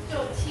呢，就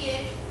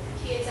贴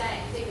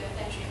在这个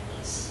淡水河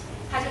系，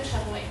它就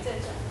成为这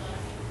整个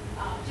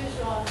就是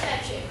说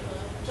淡水河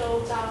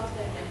周遭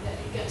的人的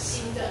一个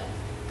新的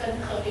跟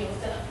河流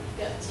的一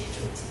个接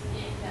触经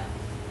验这样。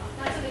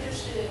那这个就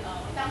是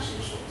我当时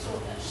所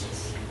做的事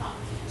情哈。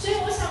所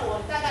以我想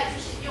我大概就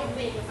是用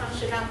那个方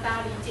式让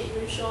大家理解，就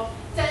是说，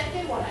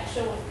对我来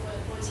说，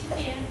我今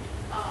天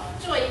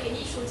作为一个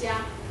艺术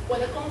家。我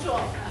的工作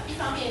一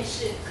方面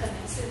是可能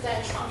是在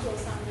创作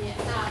上面，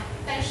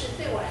但是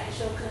对我来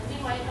说，可能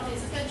另外一方面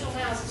是更重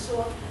要是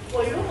说，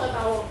我如何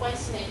把我关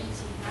心的议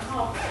题，然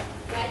后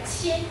来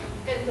牵引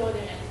更多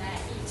的人来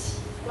一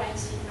起关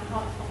心，然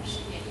后同时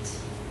也一起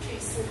去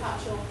思考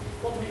说，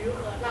我们如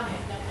何让人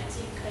的环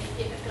境可以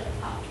变得更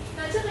好。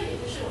那这个也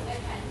就是我在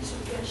谈艺术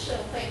跟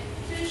社会，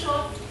就是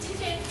说今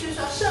天就是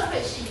说社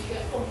会是一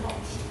个共同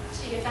体，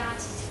是一个大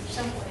家集体生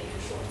活的一个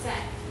所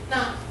在。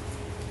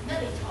那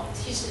里头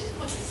其实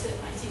不只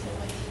是环境的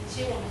问题，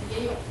其实我们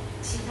也有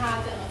其他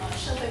的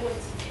社会问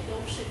题，也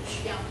都是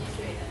需要面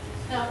对的。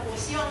那我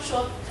希望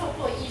说，透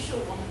过艺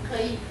术，我们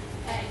可以，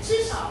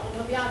至少我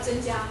们不要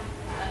增加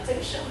这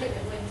个社会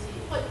的问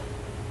题，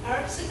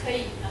而是可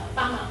以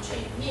帮忙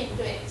去面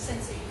对，甚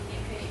至于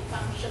也可以帮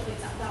社会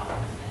找到我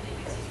们的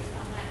一个解决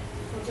方案。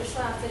我就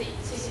说到这里，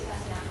谢谢大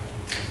家。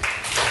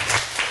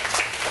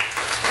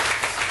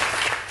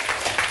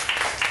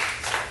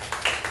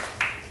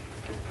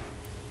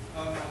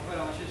非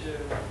常谢谢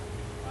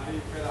玛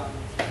丽非常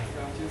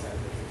精彩的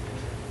分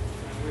享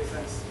，and we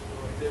thanks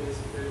for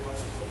David's very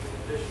wonderful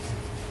presentation.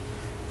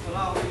 So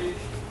now we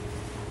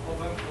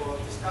open for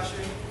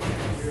discussion.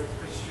 Your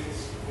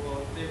questions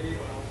for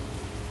David or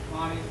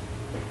Marty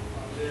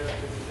on their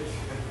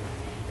presentation.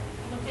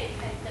 Okay.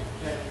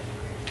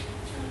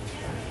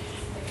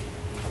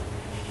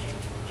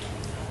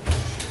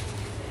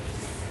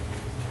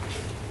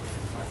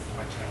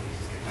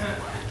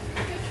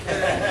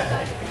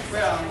 非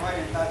常欢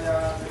迎大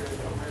家这个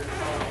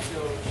就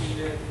今天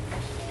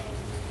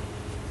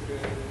这个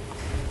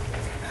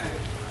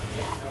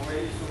两位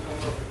艺术工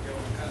作者给我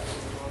们看了这么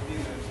多令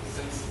人深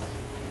思，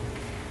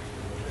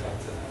非常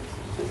震撼。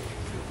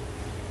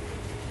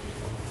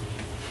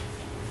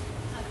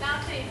大家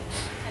可以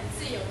很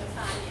自由的发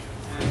言。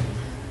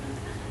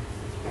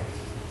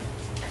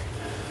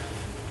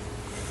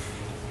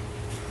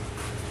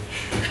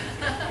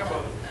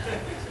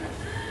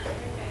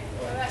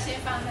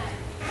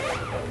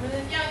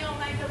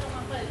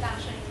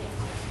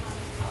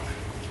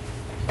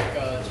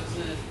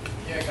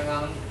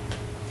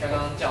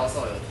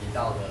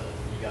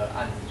一个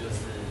案子，就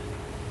是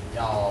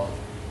要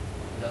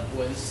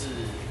温室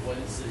英国，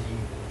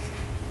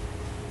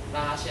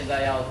那他现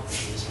在要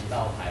执行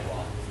到台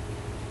湾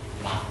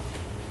吗？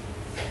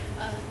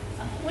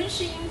温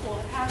室英国，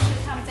它是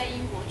他们在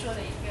英国做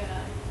的一个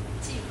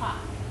计划，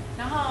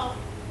然后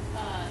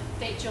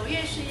对，9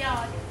月是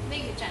要那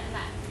个展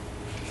览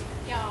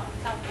要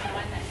到台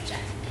湾来展。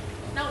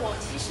那我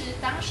其实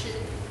当时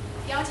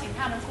邀请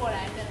他们过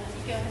来的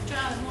一个很重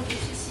要的目的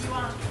是希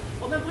望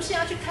我们不是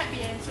要去看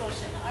别人做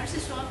什么，而是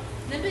说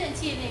能不能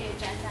借那个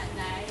展览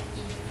来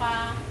引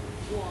发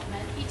我们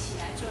一起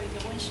来做一个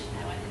温室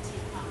台湾的计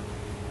划。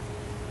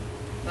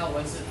那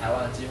温室台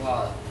湾的计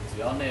划主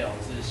要内容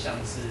是像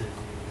是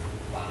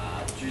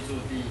把居住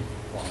地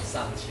往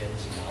上迁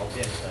徙，然后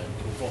变成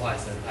不破坏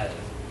生态的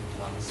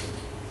方式。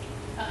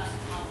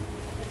好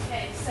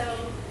 ，Okay, so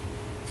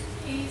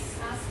he's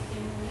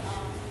asking,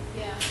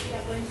 yeah, we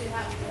are going to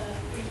have the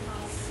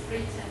greenhouse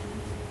Britain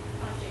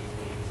project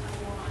in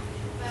Taiwan,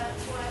 but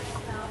what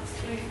about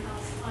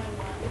greenhouse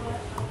Taiwan? What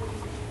are we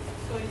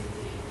going to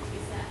do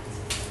with that?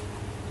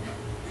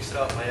 We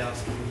start by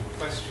asking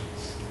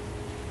questions,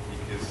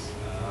 because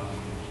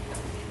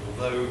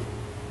although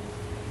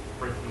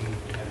Britain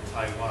and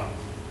Taiwan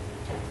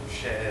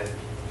share the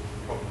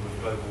problem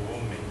of global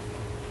warming,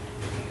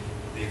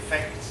 the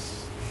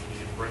effects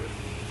in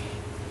Britain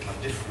are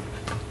different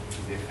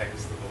to the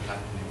effects that will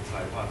happen in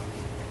Taiwan.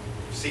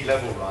 Sea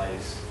level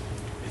rise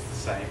is the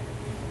same,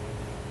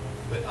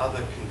 but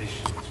other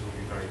conditions will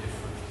be very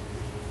different.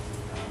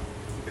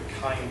 The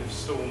kind of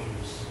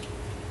storms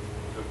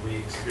that we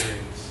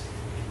experience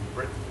in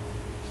Britain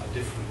are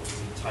different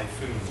from the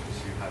typhoons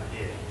you have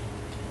here.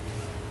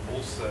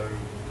 Also,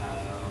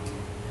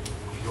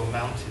 your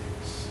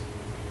mountains,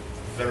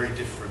 very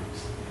different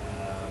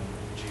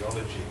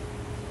geology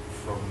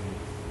from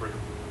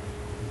Britain.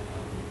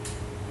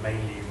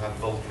 Mainly you have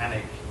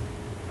volcanic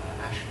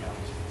ash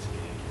mountains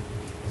here,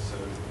 so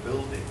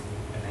building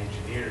and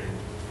engineering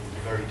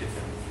is very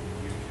different from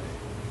the UK.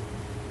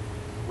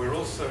 We're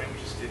also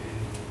interested in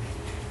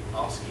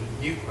asking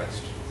new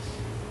questions,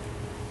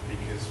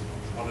 because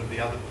one of the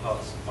other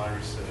parts of my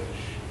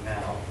research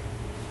now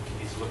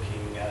is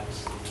looking at,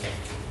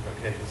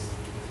 okay, there's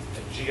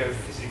a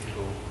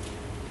geophysical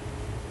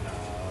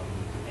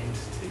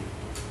entity,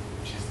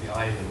 which is the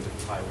island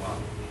of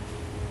Taiwan.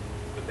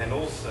 But then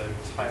also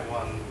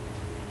Taiwan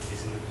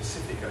is in the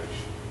Pacific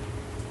Ocean,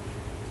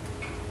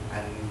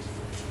 and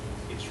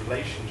its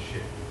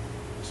relationship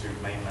to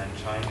mainland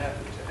China,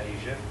 to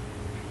Asia,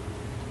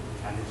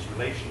 and its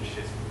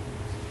relationship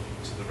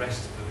to the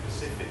rest of the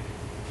Pacific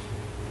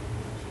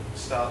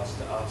starts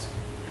to ask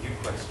new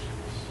questions.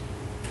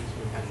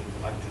 And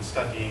I've been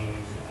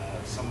studying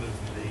some of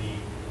the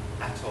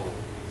atolls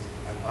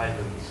and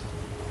islands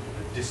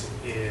that have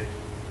disappeared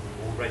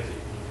already,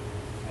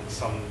 and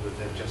some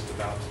that are just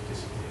about to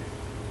disappear.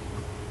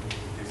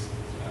 Because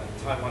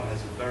Taiwan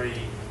has a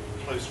very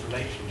close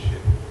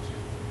relationship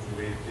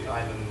with the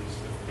islands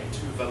of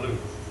Tuvalu,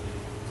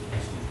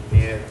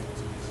 near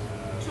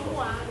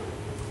Tuvalu.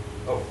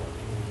 Oh,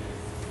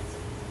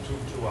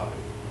 Tuvalu.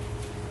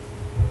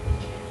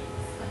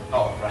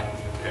 Oh, right,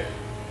 okay.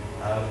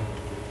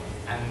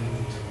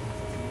 And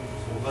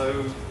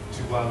although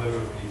Tuvalu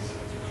is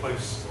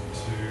close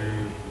to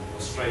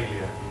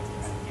Australia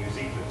and New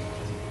Zealand,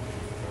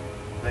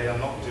 they are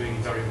not doing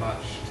very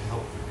much to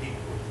help the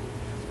people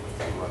of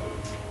Tuvalu,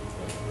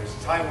 whereas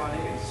Taiwan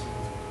is.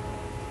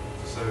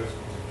 So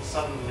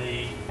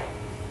suddenly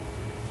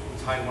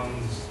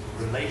Taiwan's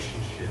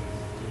relationship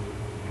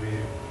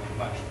with a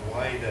much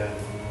wider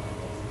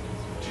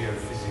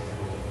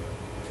geophysical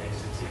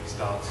entity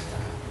starts to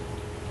happen.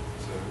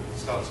 So it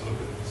starts to look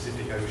at the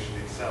Pacific Ocean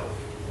itself.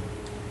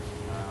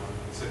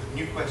 So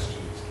new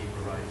questions keep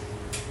arising.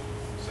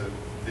 So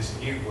this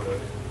new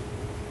work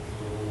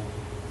will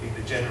be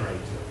the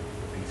generator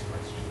of these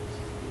questions.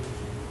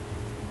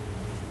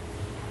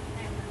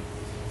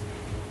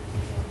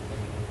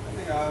 I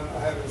think I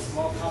have a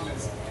small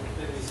comment on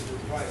David's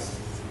replies.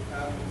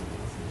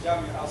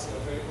 Jeremy asked a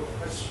very good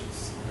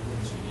questions.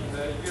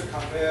 And if you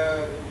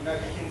compare the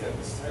United Kingdom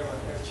with Taiwan,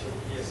 actually,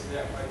 yes, they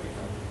are quite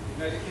different.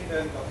 United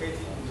Kingdom located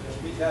in the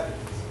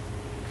mid-latitude,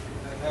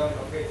 and Taiwan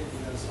located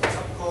in the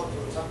subcold to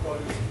tropical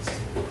regions.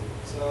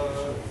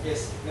 So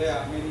yes, there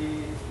are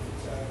many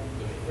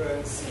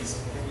different things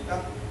that can be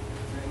done,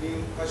 and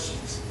new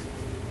questions to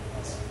be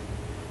asked.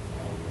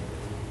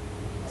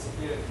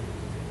 Possibility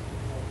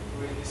of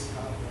doing this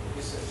kind of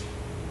research.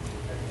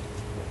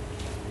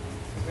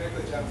 Very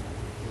good job.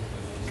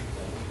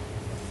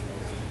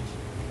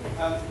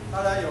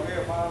 大家有没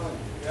有发问？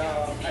不要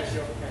害羞。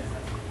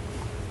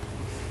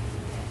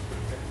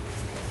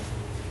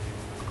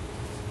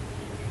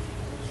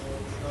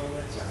刚刚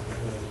讲那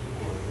个英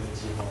国的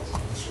计划，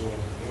说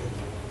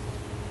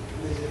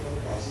那些方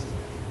法是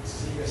只是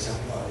一个想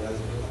法，要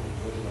就是让你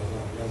喝地方上，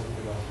要是那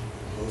个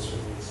河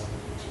水会上，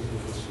就是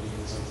河水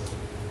会上升，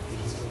不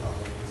是真打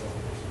算这种。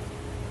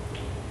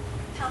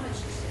他们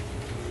是谁？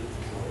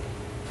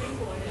英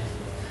国人。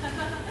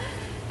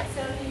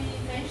So he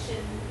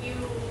mentioned you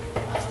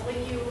when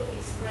you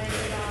explain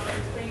about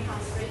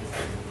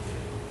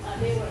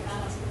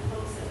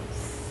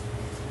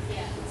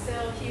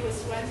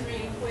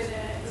wondering whether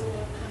it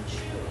will come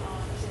true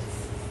or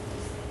just.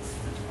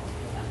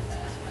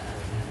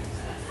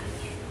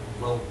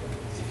 Well,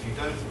 if you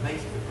don't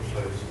make the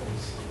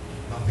proposals,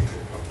 nothing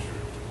will come true.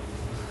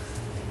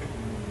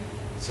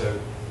 So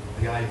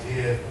the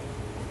idea of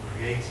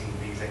creating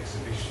these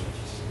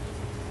exhibitions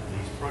and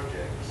these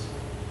projects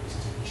is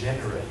to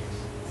generate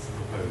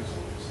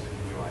proposals and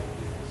new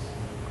ideas.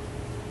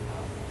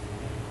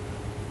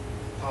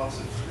 Part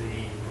of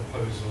the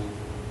proposal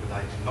that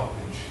I did not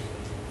mention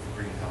for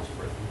Greenhouse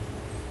Britain,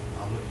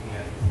 I'm looking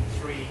at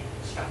 3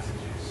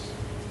 strategies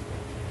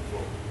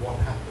for what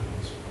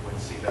happens when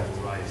sea level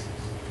rises.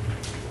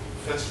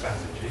 First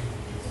strategy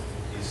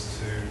is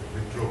to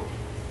withdraw.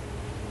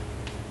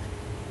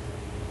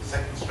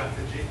 Second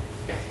strategy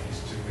is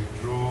to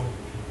withdraw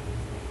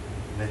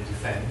and then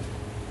defend.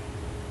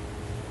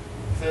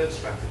 Third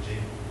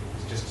strategy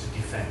is just to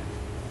defend.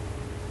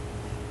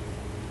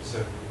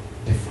 So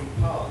different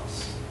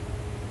parts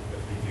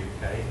of the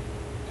UK,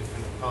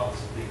 different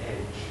parts of the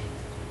edge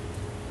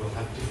will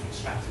have different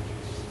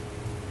strategies.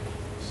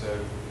 So,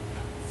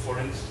 for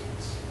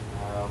instance,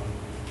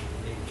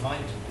 it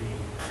might be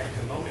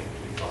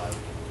economically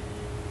viable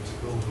to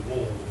build a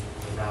wall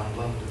around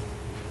London,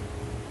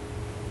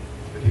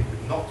 but it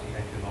would not be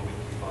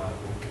economically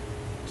viable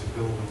to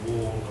build a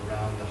wall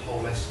around the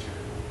whole estuary.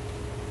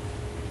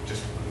 It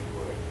just wouldn't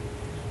work.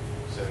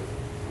 So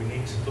we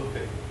need to look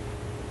at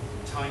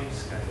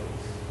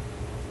timescales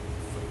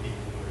for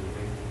people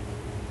moving.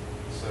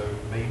 So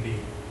maybe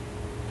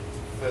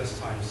the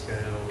first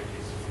timescale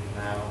is from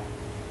now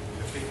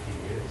to 50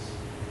 years.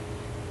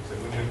 So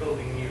when we're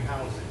building new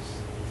houses,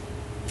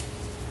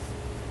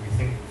 we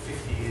think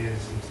 50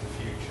 years into the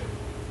future,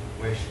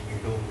 where should we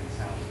build these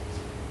houses?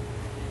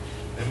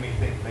 Then we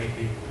think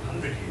maybe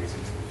 100 years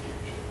into the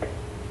future.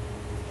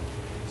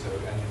 So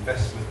an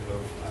investment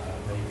of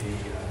maybe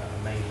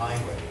a main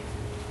highway,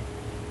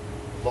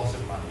 a lot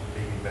of money,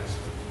 big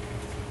investment.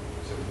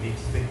 So we need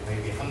to think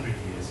maybe 100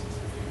 years into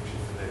the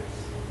future for this.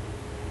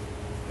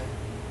 Okay?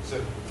 So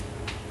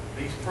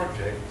these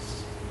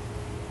projects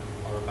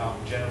are about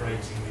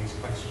generating these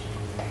questions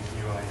and these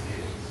new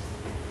ideas.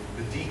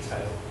 The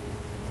detail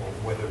of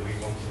whether we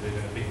want to live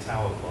in a big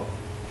tower block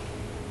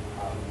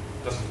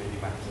doesn't really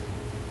matter.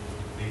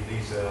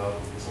 These are,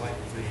 it's like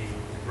the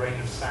grain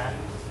of sand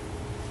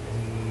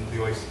in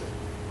the oyster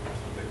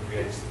that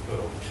creates the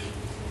pearl.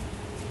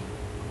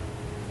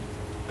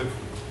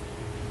 Hopefully.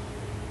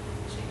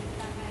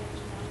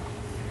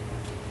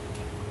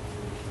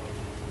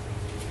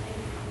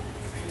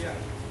 Yeah，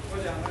我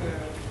讲那个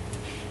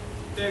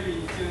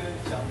David 就是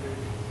讲的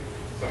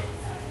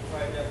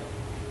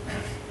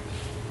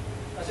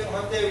，I think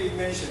what David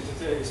mentioned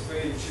today is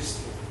very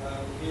interesting.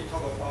 We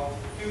talk about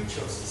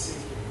futures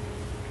thinking.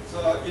 So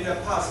in the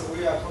past,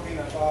 we are talking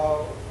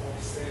about,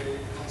 say,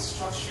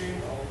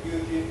 construction or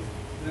building.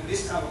 And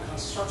this kind of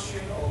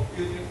construction or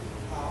building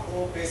are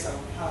all based on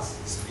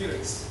past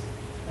experience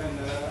and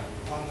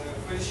on the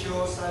very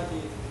short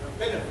sighted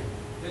benefit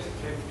that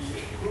can be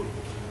improved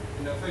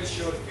in the very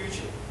short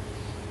future.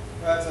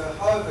 But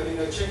however, in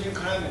the changing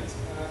climate,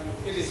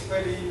 it is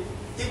very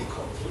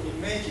difficult to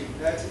imagine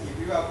that if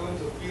you are going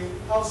to build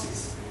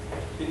houses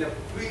in a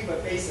river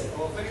basin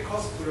or very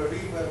close to the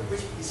river,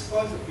 which is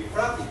going to be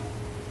flooded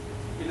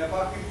in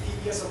about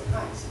 50 years of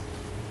time.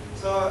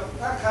 So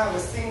that kind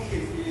of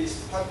thinking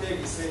is what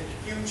David said,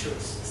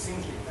 futures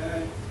thinking.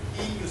 And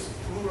he used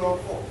plural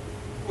form,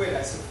 未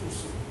来是复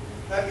数.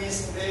 That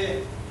means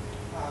they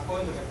are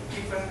going to have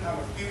different kind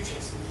of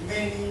futures,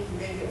 many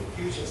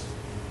futures.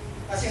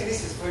 I think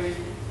this is very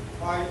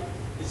quite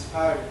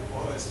inspiring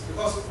for us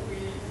because we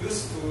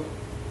used to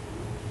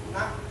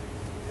not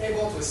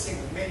able to think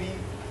many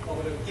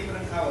of the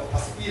different kind of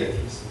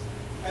possibilities.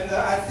 And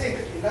I think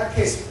in that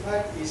case,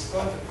 that is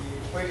going to be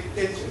very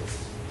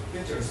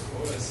dangerous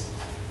for us.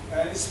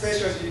 And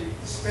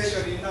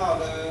especially now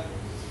the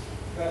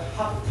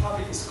hot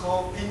topic is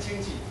called 拼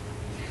经济.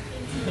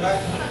 Right?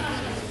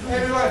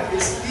 Everyone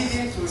is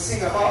needing to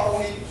think about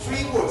only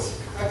 3 words,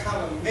 that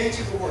kind of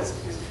magic words,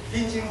 is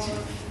拼经济.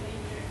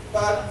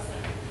 But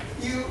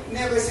you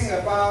never think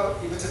about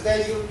if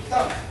today you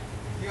dump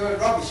your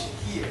rubbish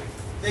here,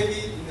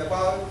 maybe in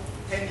about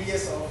 10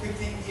 years or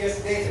 15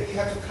 years later, you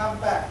have to come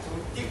back to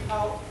dig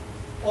out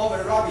all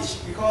the rubbish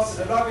because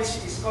the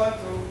rubbish is going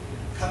to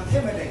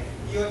contaminate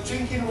your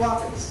drinking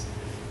waters.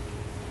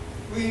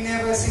 We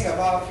never think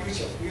about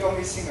future. We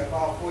only think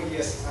about 4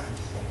 years time.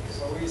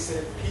 So we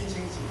say 拼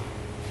经济.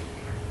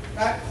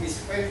 That is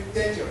very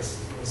dangerous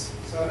to us.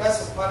 So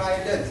that's what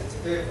I learned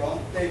today from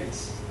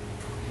Davis.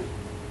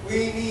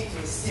 We need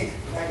to think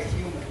like a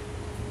human.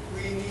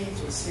 We need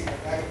to think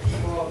like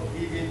people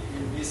living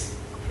in this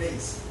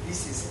place.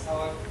 This is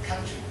our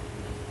country.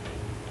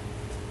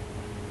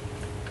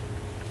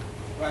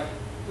 Right?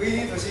 We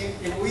need to think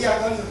if we are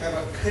going to have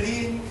a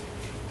clean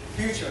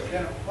future,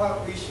 then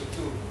what we should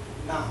do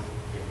now.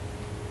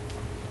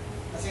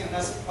 I think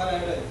that's what I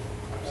learned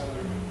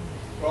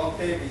from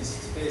David's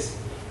space.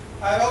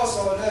 I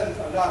also learned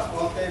a lot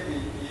from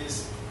David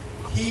is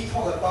he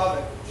talked about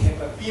the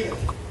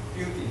capability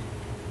building.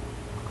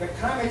 the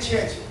climate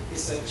change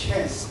is a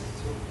chance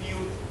to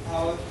build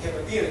our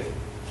capability.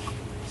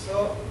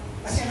 So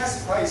I think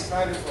that's quite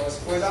inspiring for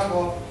us. For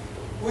example,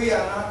 we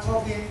are not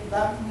talking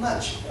that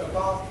much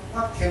about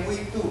what can we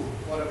do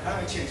for the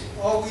climate change.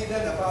 All we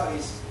learn about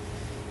is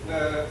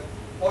the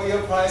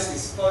oil price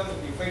is going to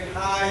be very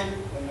high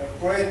and the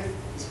bread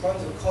is going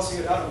to cost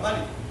you a lot of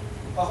money.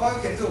 But what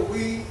we can do,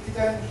 we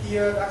didn't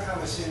hear that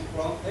kind of thing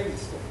from David.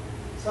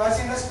 So I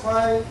think that's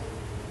quite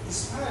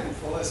inspiring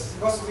for us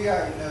because we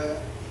are in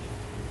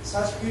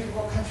such a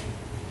beautiful country.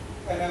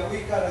 And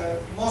we got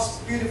the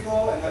most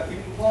beautiful and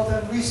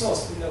important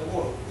resource in the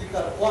world. We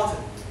got water.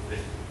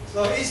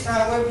 So each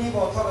time when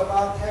people talk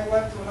about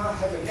Taiwan do not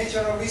have a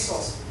natural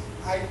resource,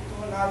 I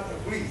do not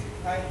agree.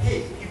 I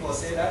hate people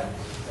say that.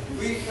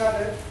 We got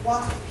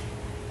water,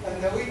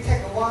 and we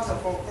take the water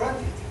for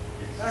granted.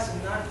 That's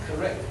not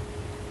correct,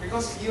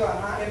 because you are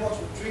not able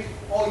to drink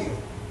oil.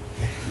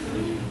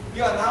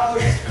 You are not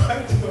always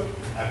going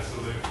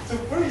to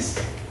breathe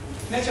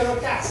natural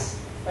gas,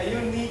 but you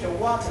need the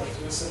water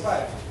to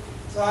survive.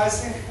 So I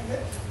think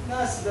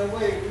that's the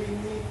way we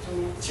need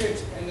to change,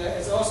 and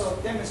it's also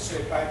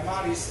demonstrated by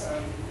Mali's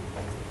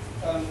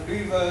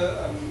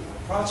river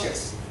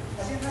projects.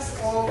 I think that's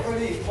all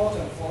really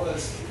important for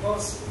us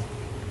because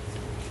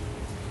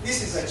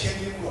this is a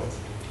changing world.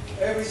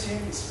 Everything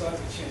is going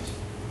to change.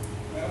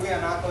 We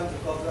are not going to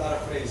go to other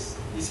place.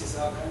 This is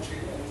our country,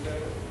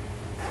 and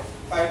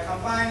by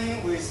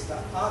combining with the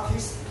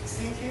artist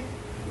thinking,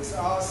 with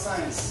our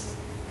science,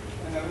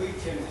 and we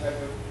can have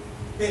a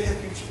better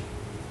future.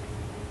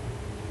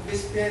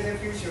 This better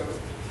future.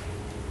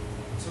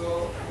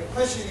 So the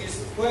question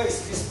is, where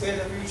is this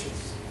better future?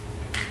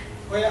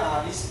 Where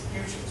are these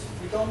futures?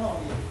 We don't know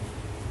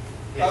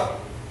yet.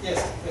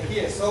 Yes, they're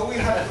here. So we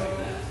have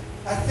to.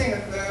 I think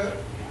the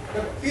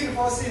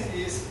beautiful thing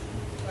is,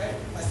 right?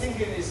 I think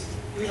it is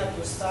we have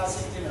to start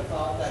thinking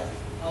about that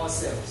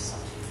ourselves.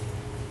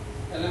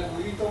 And then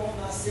we don't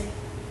not think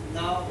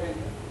now, then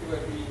it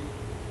will be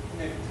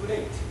maybe too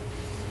late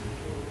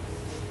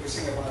to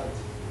think about it.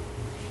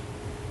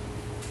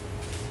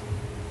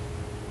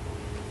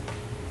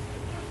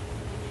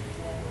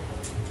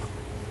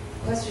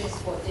 Question is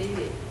for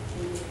David.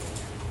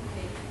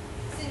 Okay.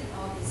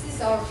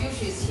 Since our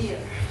future is here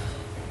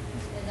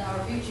and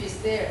our future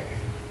is there,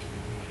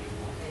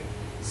 okay.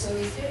 So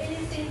is there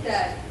anything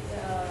that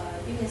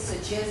you can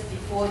suggest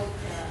before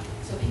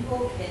so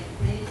people can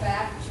bring it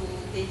back to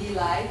daily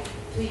life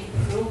to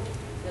improve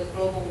the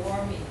global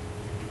warming?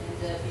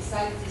 And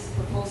besides this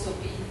proposal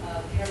being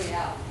carried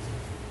out,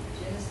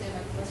 do you understand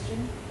my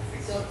question?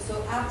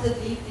 So after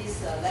leave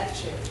this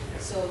lecture,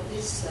 so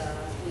this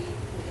we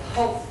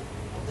hope.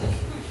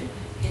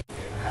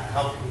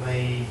 How can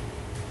they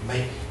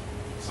make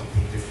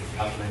something different?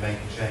 How can they make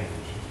a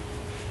change?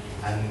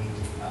 And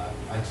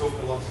I talk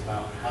a lot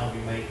about how we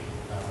make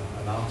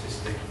an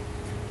artistic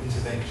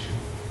intervention.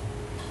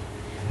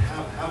 And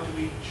how do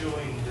we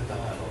join the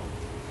dialogue?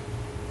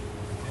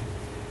 Okay.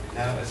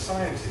 Now, as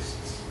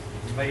scientists,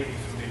 you may be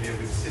familiar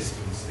with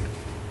systems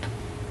thinking.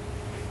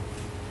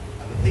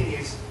 And the thing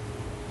is,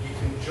 you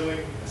can join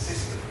a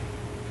system,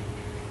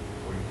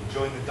 or you can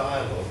join the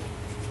dialogue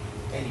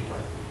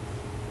anywhere,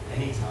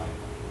 anytime.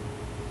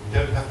 You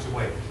don't have to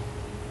wait.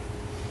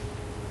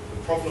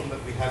 The problem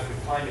that we have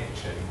with climate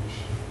change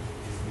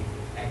is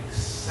the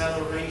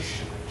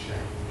acceleration of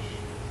change.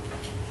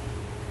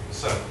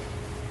 So,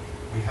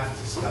 we have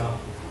to start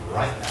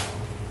right now.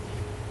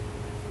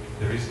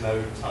 There is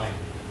no time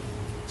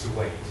to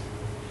wait.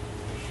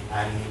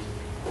 And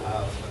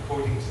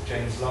according to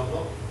James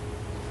Lovelock,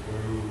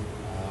 who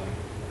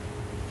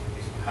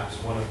is perhaps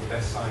one of the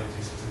best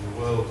scientists in the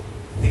world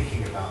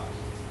thinking about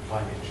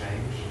climate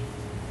change,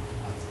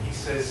 he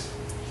says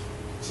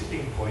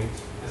tipping point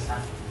has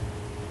happened.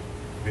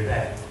 We're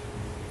there.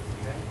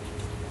 Okay?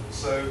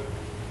 So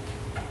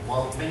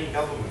while many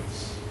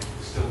governments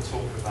still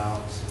talk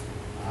about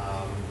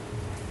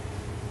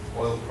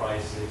oil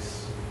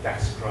crisis,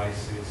 gas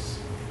crisis,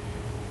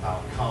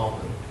 about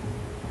carbon,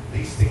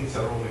 these things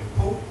are all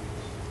important.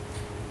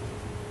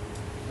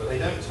 But they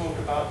don't talk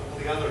about all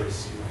the other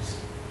issues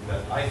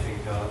that I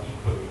think are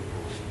equally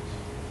important.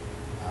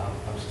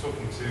 I was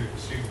talking to a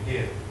student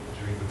here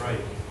during the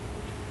break.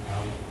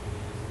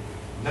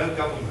 No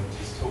government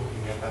is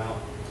talking about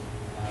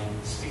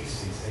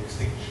species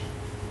extinction.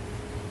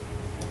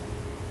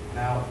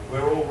 Now,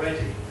 we're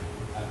already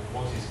at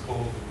what is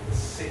called the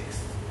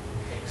 6th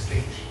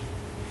extinction,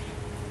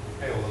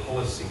 okay, or the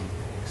Holocene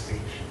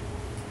extinction.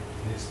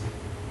 And it's the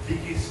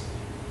biggest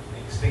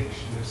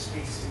extinction of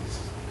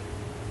species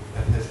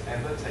that has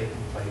ever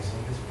taken place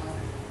on this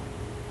planet.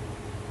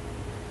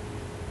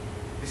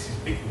 This is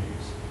big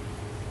news.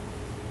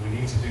 We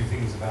need to do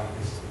things about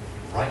this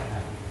right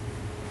now.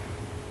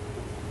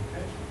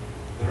 Okay?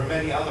 There are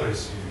many other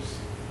issues,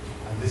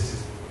 and this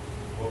is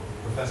what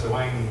Professor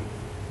Wang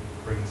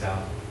brings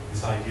out,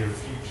 this idea of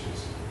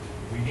futures.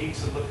 We need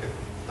to look at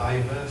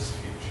diverse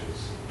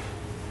futures,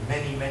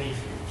 many, many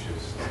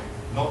futures,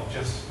 not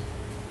just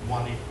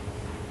one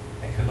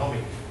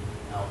economic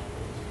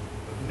output,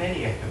 but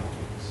many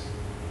economics.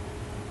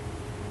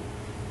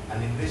 And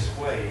in this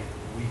way,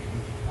 we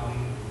can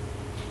become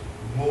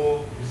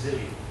more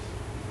resilient.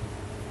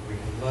 We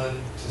can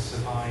learn to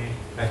survive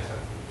better,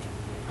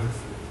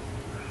 hopefully.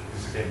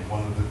 This is again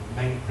one of the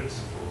main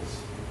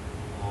principles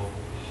of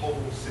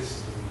whole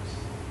systems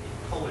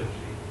ecology.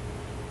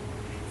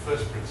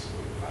 First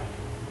principle, in fact,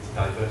 is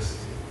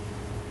diversity.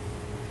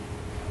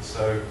 And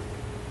so,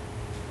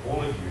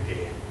 all of you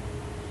here,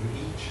 you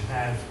each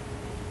have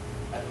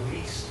at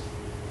least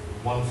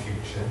one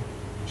future,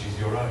 which is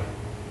your own.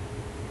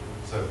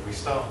 So we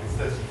start with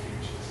 30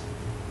 futures.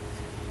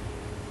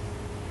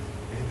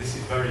 This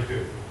is very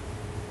good.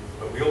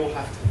 But we all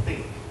have to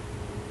think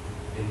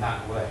in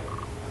that way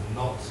and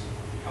not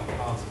become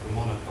part of the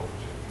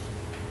monoculture.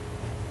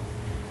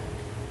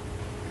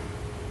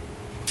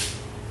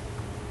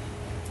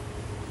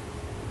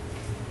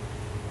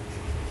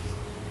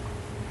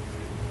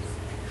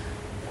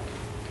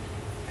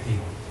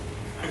 Anyone?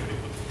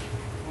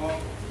 Well,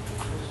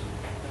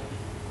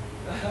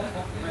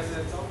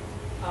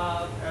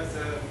 as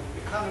an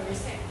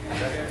economist, you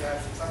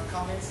have some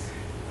comments.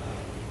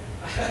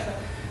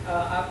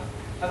 I'm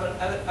a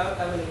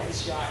little bit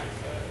shy,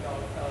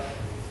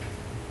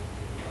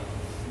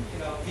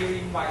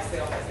 viewing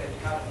myself as an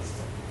economist.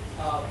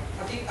 I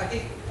think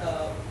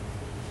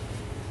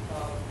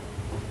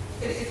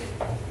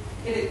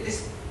it is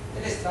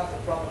not the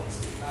problem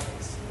with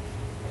economics.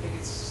 I think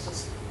it's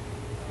just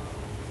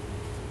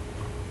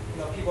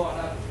people are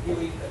not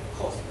viewing the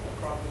cost of the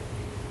problem.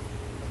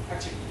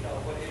 Actually,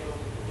 whatever we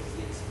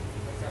use,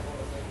 for example,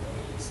 when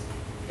we use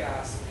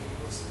gas, we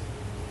use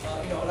a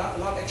lot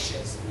of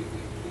actions. We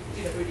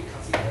didn't really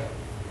consider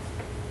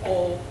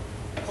all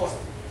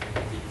costs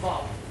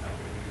involved.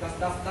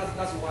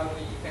 That's why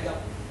we end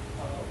up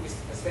with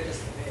the status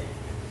today.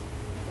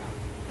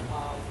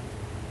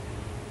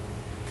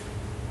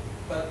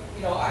 But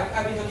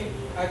I've been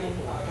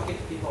talking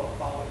to people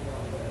about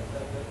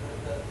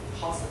the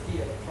how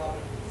severe the problem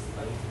is.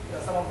 But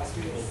some of my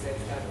students said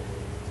that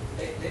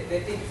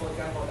they think, for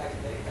example, like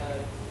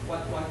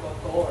what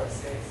Gore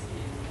says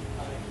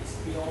is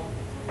beyond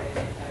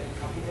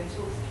incompetent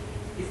truth.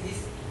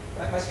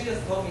 My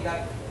students told me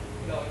that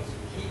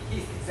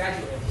he's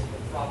exaggerating the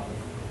problem.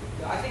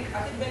 I think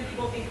many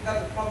people think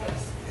that the problem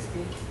has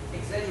been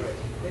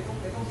exaggerated. They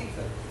don't think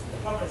that the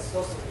problem is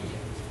so severe.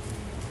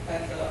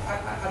 And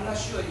I'm not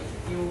sure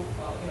if you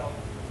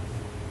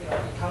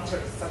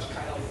encounter such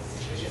kind of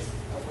situations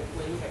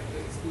when you have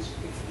your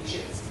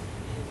expeditions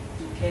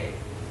in UK.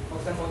 For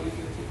example, you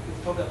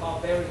talk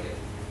about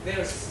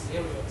various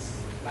scenarios,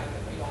 like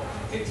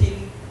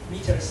 15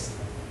 meters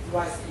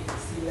rise in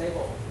sea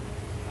level.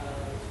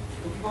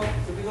 Do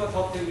people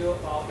talk to you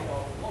about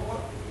what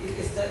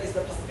is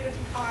the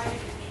possibility high?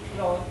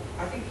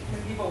 I think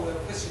many people will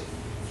question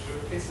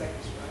things like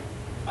this, right?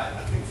 I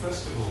think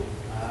first of all,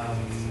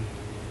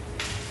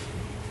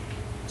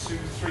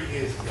 2-3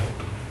 years ago,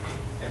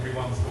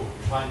 everyone thought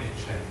climate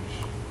change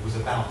was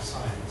about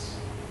science.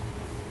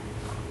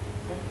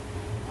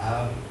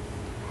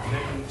 And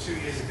then 2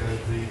 years ago,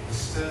 the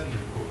Stern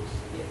report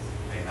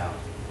came out.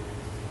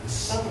 And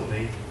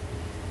suddenly,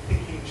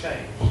 thinking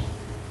changed.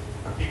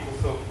 People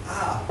thought,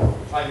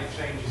 climate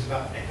change is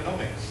about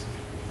economics,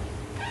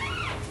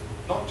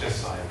 not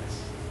just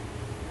science.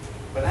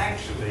 But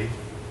actually,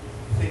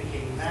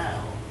 thinking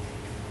now,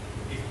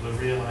 people are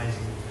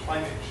realizing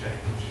climate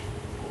change,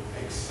 or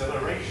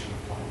acceleration of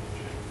climate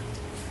change,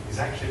 is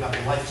actually about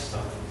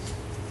lifestyles.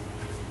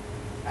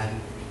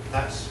 And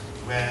that's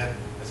where,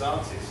 as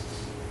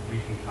artists, we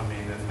can come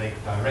in and make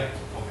direct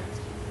comment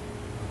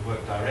and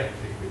work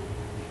directly with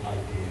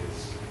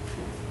ideas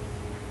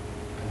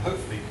and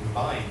hopefully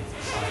combine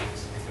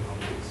science and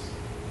economics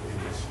in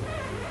this way.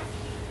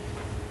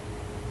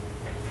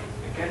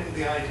 Again,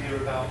 the idea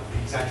about the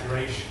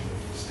exaggeration of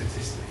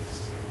statistics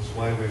is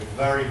why we're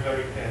very,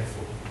 very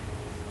careful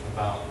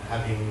about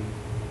having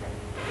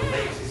the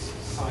latest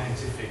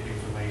scientific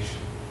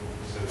information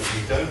so that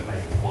we don't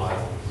make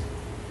wild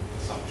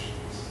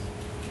assumptions.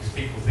 Because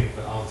people think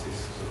that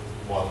artists are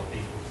wild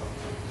people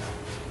sometimes.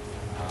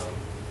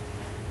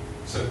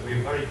 So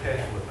we're very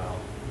careful about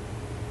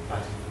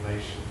that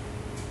information.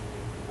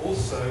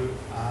 Also,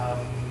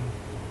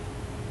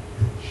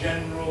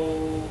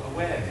 general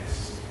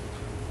awareness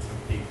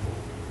of people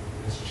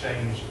has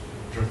changed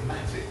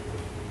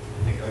dramatically,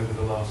 I think, over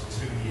the last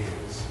 2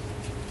 years.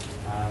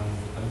 And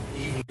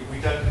even we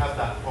don't have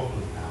that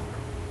problem now.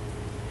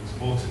 It's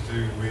more to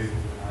do with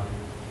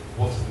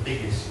what are the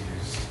big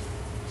issues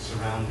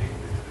surrounding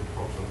the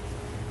problem,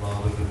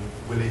 rather than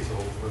will it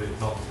or will it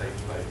not take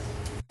place.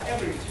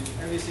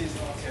 Everything is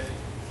okay.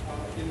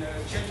 In the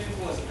changing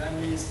world, that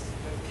means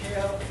the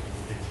tail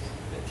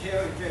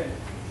event.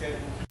 Okay.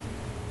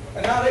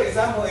 Another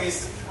example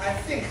is, I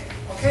think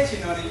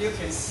occasionally you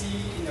can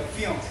see in the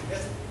film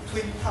that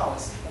Twin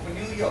Towers of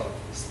New York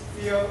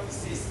still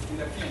exists in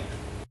the film.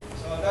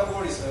 So that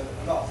worries a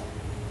lot.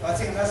 I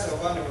think that's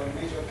one of the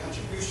major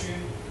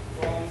contributions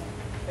from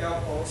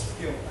airport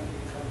spill and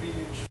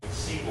inconvenience.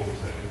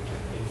 Seawater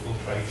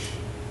infiltration.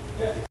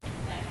 Yeah.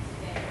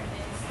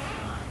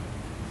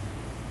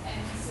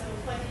 And so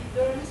what he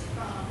learned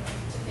from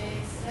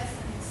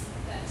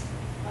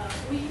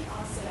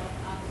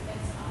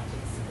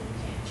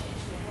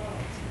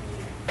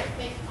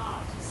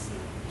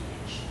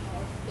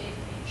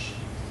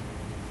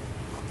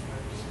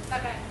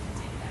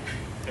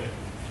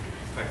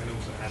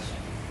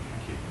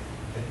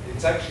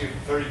It's actually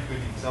a very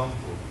good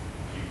example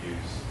you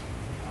use,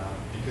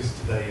 because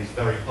today is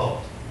very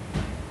hot.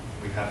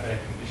 We have air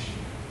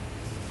conditioning.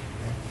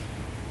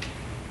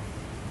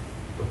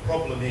 The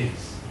problem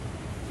is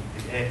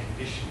the air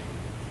conditioning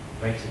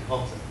makes it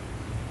hotter.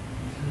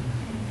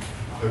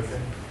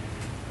 Okay.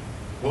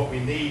 What we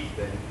need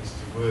then is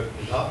to work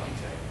with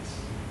architects,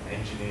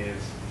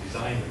 engineers,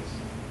 designers,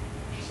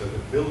 so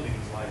that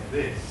buildings like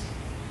this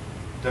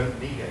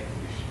don't need air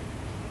conditioning,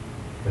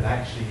 but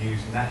actually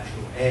use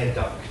natural air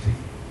ducting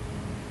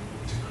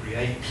to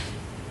create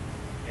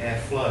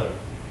airflow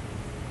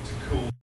to cool